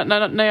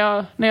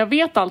när jag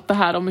vet allt det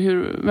här om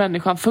hur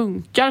människan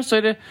funkar, så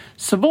är det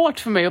svårt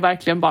för mig att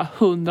verkligen bara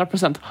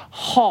 100%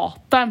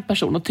 hata en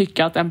person och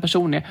tycka att en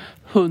person är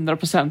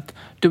 100%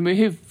 dum i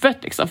huvudet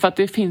liksom. För att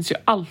det finns ju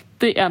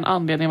alltid en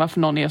anledning varför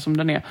någon är som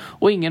den är,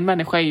 och ingen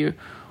människa är ju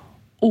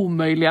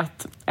omöjlig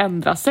att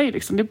ändra sig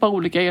liksom. Det är bara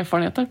olika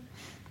erfarenheter.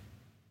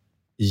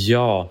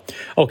 Ja,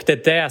 och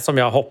det är det som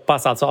jag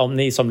hoppas, alltså om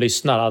ni som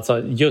lyssnar,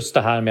 alltså just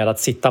det här med att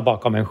sitta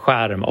bakom en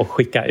skärm och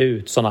skicka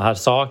ut såna här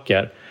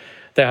saker.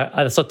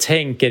 Alltså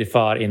tänk er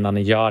för innan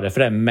ni gör det, för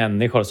det är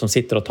människor som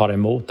sitter och tar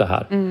emot det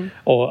här.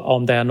 Och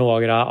om det är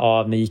några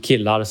av ni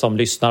killar som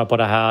lyssnar på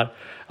det här,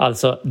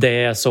 alltså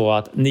det är så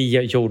att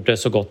ni gjorde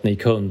så gott ni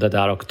kunde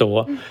där och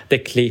då. Det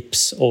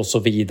klipps och så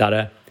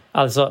vidare.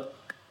 Alltså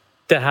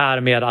det här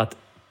med att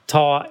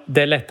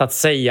det är lätt att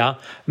säga,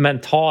 men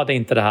ta det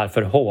inte det här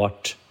för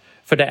hårt.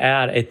 För det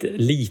är ett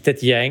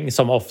litet gäng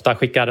som ofta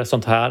skickar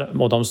sånt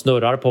här och de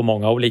snurrar på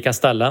många olika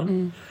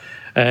ställen.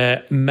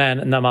 Men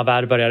när man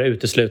väl börjar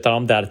utesluta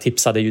dem, där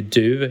tipsade ju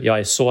du. Jag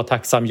är så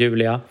tacksam,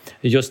 Julia.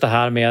 Just det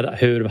här med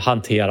hur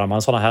hanterar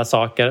man såna här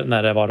saker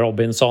när det var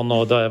Robinson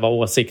och det var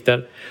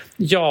åsikter.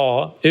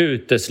 Ja,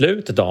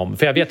 uteslut dem.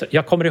 För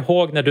jag kommer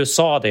ihåg när du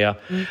sa det.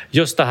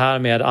 Just det här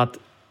med att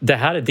det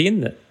här är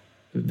din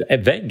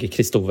vägg,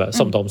 Kristove,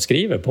 som de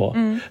skriver på.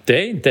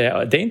 Det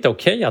är inte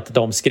okej att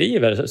de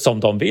skriver som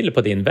de vill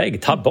på din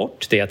vägg. Ta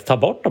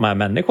bort de här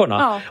människorna.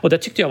 Ja. Och det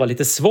tyckte jag var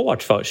lite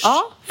svårt först.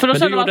 Ja, för då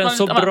känner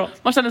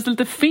man känner sig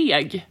lite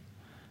feg.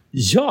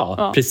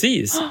 Ja,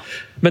 precis.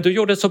 Men du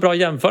gjorde en så bra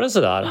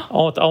jämförelse där.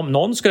 Om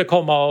någon skulle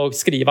komma och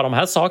skriva de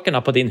här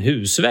sakerna på din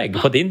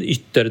husvägg, på din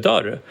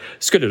ytterdörr,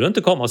 skulle du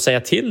inte komma och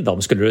säga till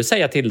dem? Skulle du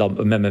säga till dem,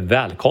 men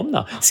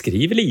välkomna,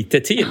 skriv lite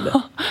till.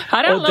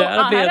 Här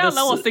är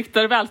alla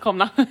åsikter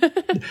välkomna.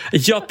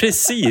 Ja,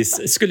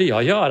 precis. Skulle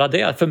jag göra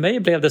det? För mig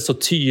blev det så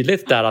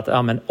tydligt där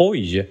att,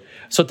 oj.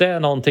 Så det är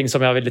någonting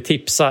som jag ville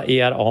tipsa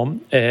er om.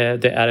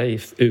 Det är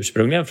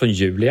ursprungligen från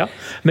Julia.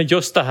 Men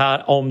just det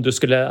här, om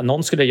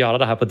någon skulle göra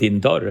det här på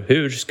din dörr,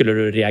 hur skulle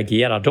du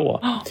reagera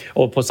då?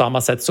 Och på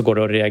samma sätt så går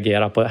det att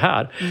reagera på det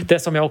här. Det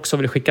som jag också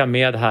vill skicka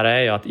med här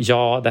är ju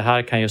att det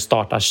här kan ju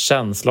starta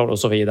känslor och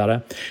så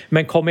vidare.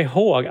 Men kom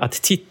ihåg att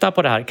titta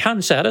på det här.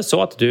 Kanske är det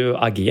så att du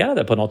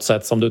agerade på något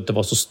sätt som du inte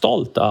var så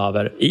stolt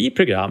över i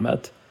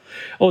programmet.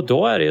 Och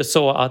då är det ju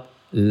så att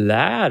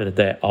lär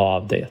dig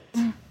av det.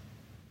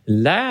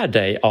 Lär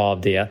dig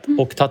av det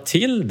och ta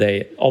till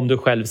dig om du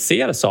själv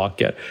ser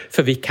saker.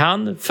 För vi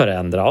kan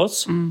förändra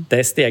oss. Det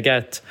är steg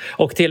 1.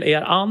 Och till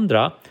er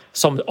andra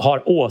som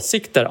har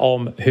åsikter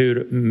om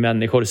hur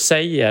människor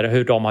säger,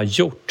 hur de har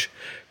gjort.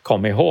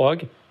 Kom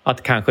ihåg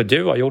att kanske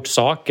du har gjort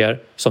saker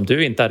som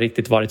du inte har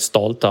riktigt varit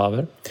stolt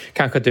över.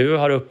 Kanske du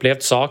har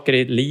upplevt saker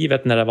i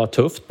livet när det var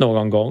tufft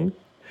någon gång.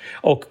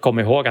 Och kom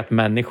ihåg att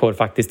människor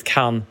faktiskt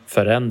kan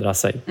förändra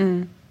sig.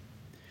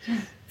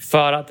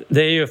 För att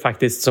det är ju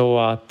faktiskt så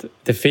att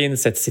det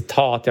finns ett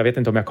citat, jag vet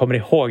inte om jag kommer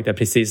ihåg det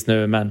precis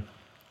nu, men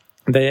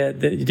det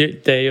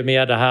är ju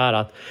mer det här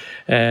att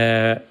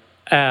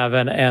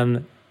även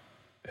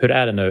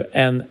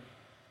en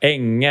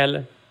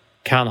ängel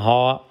kan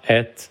ha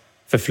ett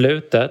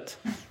förflutet,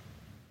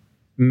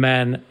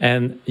 men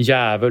en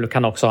djävul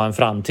kan också ha en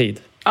framtid.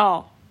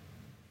 Ja.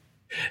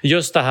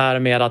 Just det här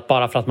med att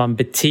bara för att man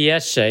beter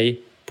sig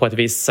på ett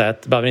visst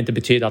sätt behöver inte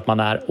betyda att man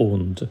är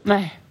ond.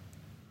 Nej.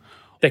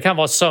 Det kan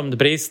vara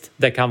sömnbrist,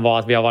 det kan vara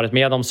att vi har varit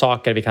med om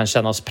saker, vi kan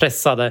känna oss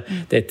pressade.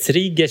 Det är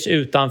triggers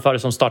utanför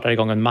som startar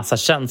igång en massa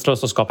känslor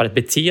som skapar ett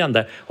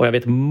beteende. Och jag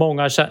vet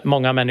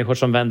många människor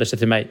som vänder sig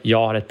till mig,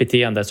 jag har ett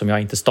beteende som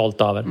jag inte är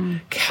stolt över.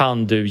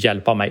 Kan du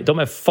hjälpa mig? De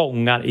är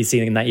fångar i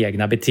sina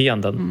egna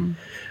beteenden.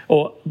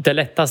 Och det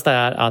lättaste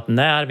är att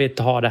när vi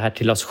tar det här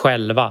till oss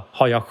själva,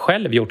 har jag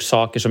själv gjort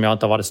saker som jag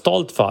inte har varit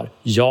stolt för?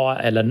 Ja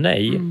eller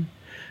nej?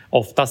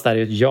 Oftast är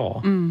det ett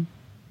ja.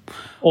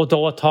 Och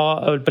då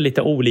ta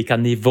lite olika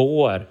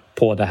nivåer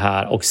på det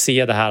här och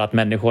se det här att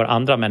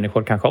andra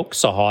människor kanske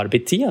också har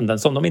beteenden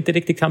som de inte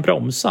riktigt kan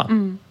bromsa.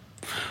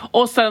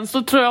 Och sen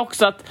så tror jag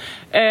också att,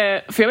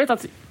 för jag vet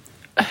att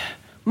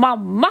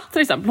mamma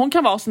till exempel, hon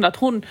kan vara sån att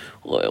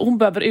hon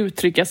behöver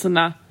uttrycka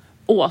sina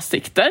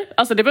åsikter.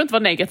 Alltså det behöver inte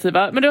vara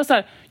negativa, men det var så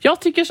här,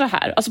 jag tycker så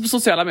här, alltså på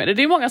sociala medier.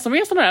 Det är många som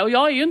är såna där och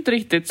jag är ju inte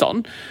riktigt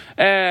sån.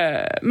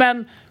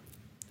 Men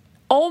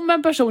om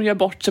en person gör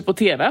bort sig på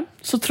tv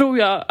så tror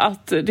jag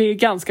att det är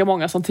ganska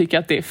många som tycker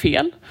att det är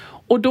fel.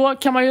 Och då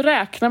kan man ju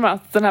räkna med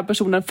att den här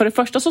personen, för det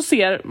första så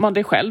ser man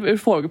det själv ur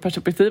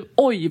fågelperspektiv.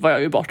 Oj, vad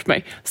jag gör bort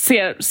mig.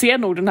 Ser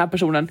nog den här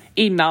personen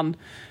innan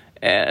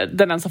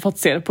den ens har fått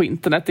se det på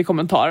internet i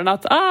kommentarerna.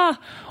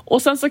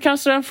 Och sen så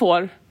kanske den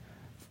får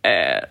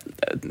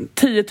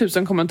 10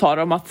 000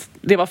 kommentarer om att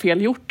det var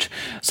fel gjort.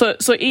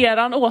 Så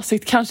eran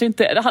åsikt kanske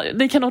inte...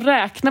 Ni kan nog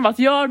räkna med att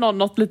gör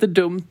något lite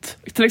dumt,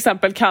 till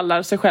exempel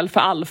kallar sig själv för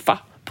alfa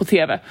på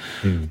tv,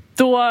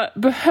 då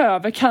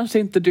behöver kanske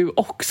inte du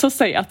också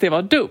säga att det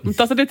var dumt.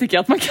 Alltså det tycker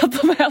jag att man kan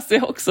ta med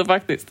sig också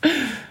faktiskt.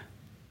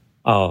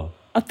 Ja.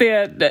 Att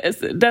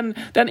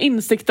den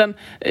insikten,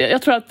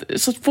 jag tror att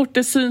så fort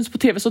det syns på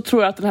tv så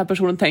tror jag att den här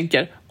personen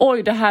tänker,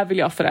 oj, det här vill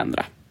jag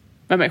förändra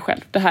med mig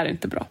själv. Det här är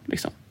inte bra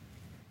liksom.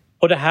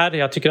 Och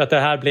jag tycker att det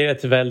här blir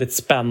ett väldigt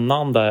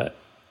spännande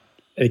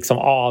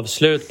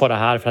avslut på det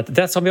här. För att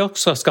det som vi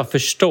också ska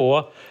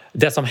förstå,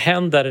 det som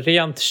händer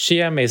rent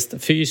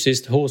kemiskt,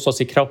 fysiskt hos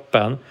oss i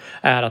kroppen,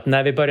 är att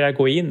när vi börjar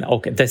gå in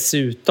och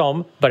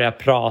dessutom börjar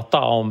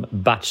prata om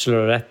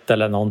Bachelorette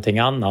eller någonting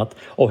annat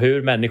och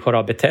hur människor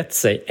har betett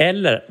sig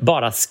eller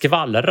bara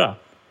skvallra,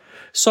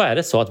 så är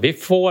det så att vi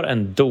får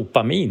en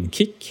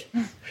dopaminkick.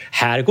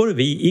 Här går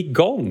vi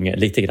igång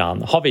lite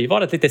grann. Har vi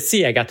varit lite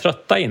sega,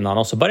 trötta innan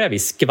och så börjar vi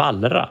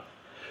skvallra,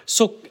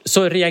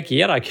 så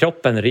reagerar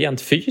kroppen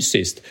rent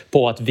fysiskt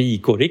på att vi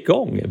går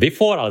igång. Vi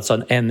får alltså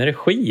en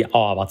energi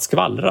av att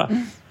skvallra.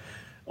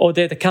 Och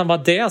det kan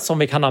vara det som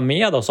vi kan ha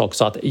med oss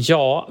också, att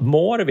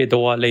mår vi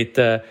då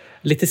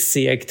lite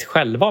segt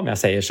själva, om jag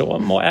säger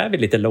så, är vi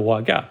lite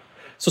låga,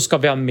 så ska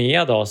vi ha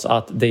med oss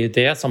att det är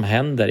det som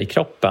händer i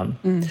kroppen.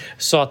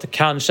 Så att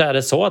kanske är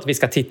det så att vi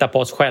ska titta på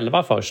oss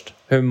själva först.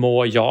 Hur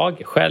mår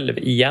jag själv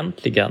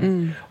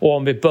egentligen? Och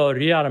om vi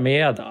börjar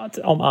med att,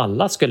 om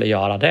alla skulle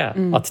göra det,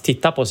 att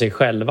titta på sig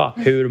själva.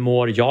 Hur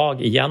mår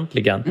jag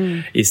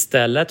egentligen?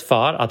 Istället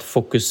för att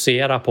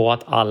fokusera på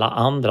att alla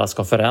andra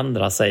ska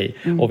förändra sig.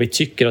 Och vi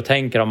tycker och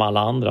tänker om alla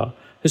andra.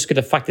 Hur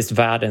skulle faktiskt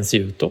världen se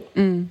ut då?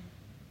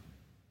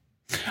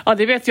 Ja,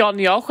 det vet jag.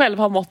 När jag själv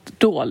har mått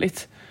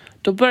dåligt,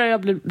 då börjar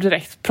jag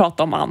direkt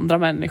prata om andra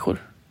människor.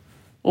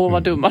 Och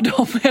vad dumma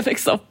de är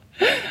liksom.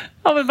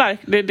 Ja, men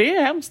verkligen, det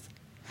är hemskt.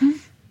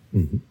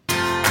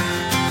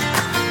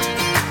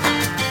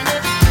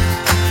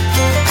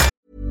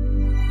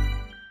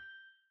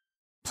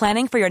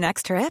 Planning for your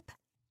next trip?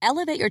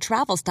 Elevate your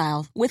travel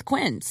style with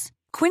Quince.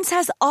 Quince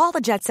has all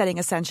the jet-setting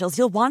essentials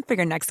you'll want for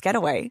your next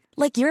getaway,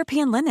 like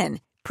European linen,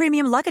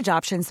 premium luggage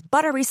options,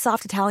 buttery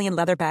soft Italian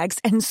leather bags,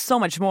 and so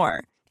much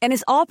more. And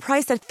is all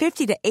priced at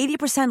 50 to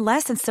 80%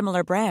 less than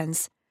similar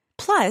brands.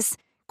 Plus,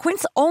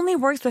 Quince only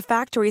works with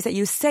factories that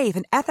use safe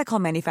and ethical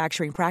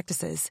manufacturing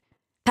practices.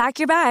 Pack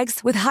your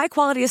bags with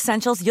high-quality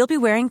essentials you'll be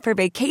wearing for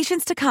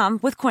vacations to come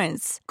with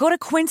Quince. Go to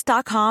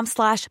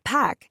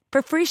quince.com/pack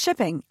for free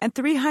shipping and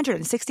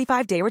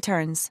 365-day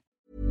returns.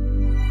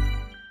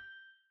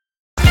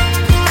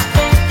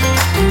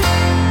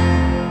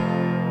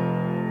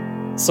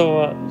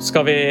 Så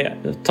ska vi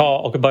ta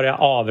och börja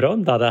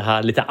avrunda det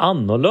här lite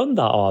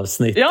annorlunda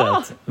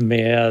avsnittet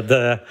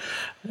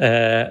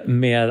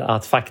med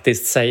att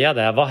faktiskt säga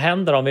det. Vad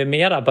händer om vi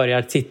mera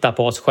börjar titta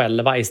på oss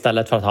själva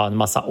istället för att ha en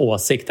massa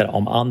åsikter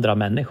om andra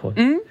människor?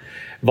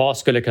 Vad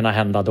skulle kunna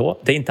hända då?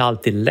 Det är inte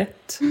alltid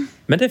lätt.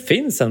 Men det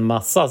finns en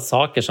massa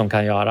saker som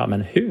kan göra.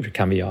 Men hur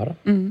kan vi göra?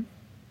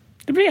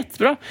 Det blir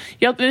jättebra.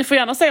 Ni får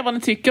gärna säga vad ni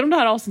tycker om det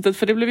här avsnittet,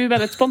 för det blev ju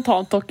väldigt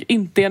spontant och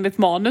inte enligt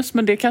manus,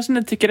 men det kanske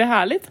ni tycker är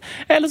härligt.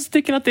 Eller så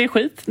tycker ni att det är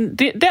skit.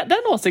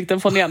 Den åsikten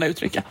får ni gärna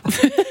uttrycka.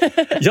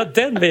 Ja,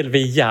 den vill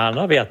vi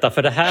gärna veta,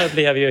 för det här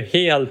blev ju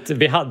helt...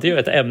 Vi hade ju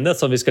ett ämne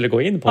som vi skulle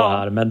gå in på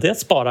här, men det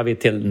sparar vi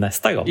till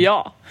nästa gång.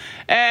 Ja.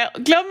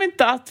 Glöm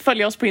inte att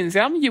följa oss på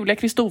Instagram, Julia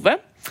Kristove.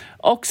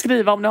 Och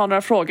skriva om ni har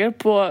några frågor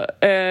på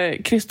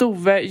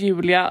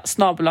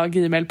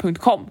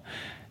kristovejulia@gmail.com.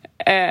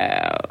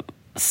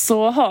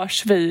 Så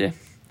hörs vi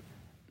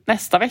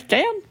nästa vecka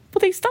igen på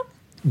tisdag.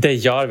 Det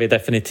gör vi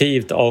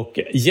definitivt, och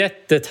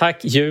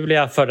jättetack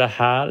Julia för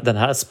den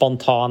här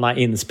spontana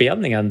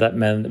inspelningen.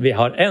 Men vi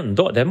har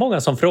ändå, det är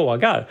många som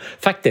frågar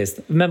faktiskt,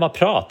 men vad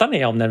pratar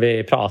ni om när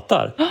vi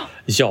pratar?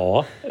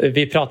 Ja,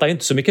 vi pratar ju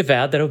inte så mycket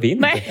väder och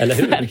vind. Nej, eller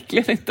hur?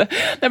 Verkligen inte.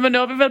 Nej, men nu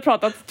har vi väl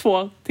pratat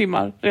 2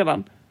 timmar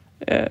redan.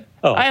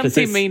 En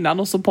timme innan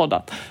och så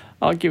poddat.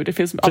 Ja, gud, det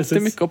finns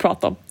alltid mycket att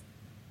prata om.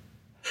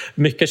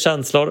 Mycket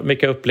känslor,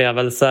 mycket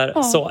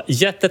upplevelser. Så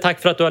jättetack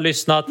för att du har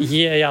lyssnat.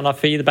 Ge gärna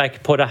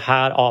feedback på det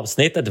här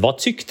avsnittet. Vad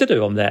tyckte du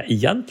om det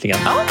egentligen?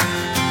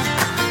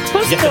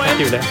 Puss på er.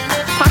 Julia.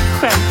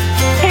 Tack själv.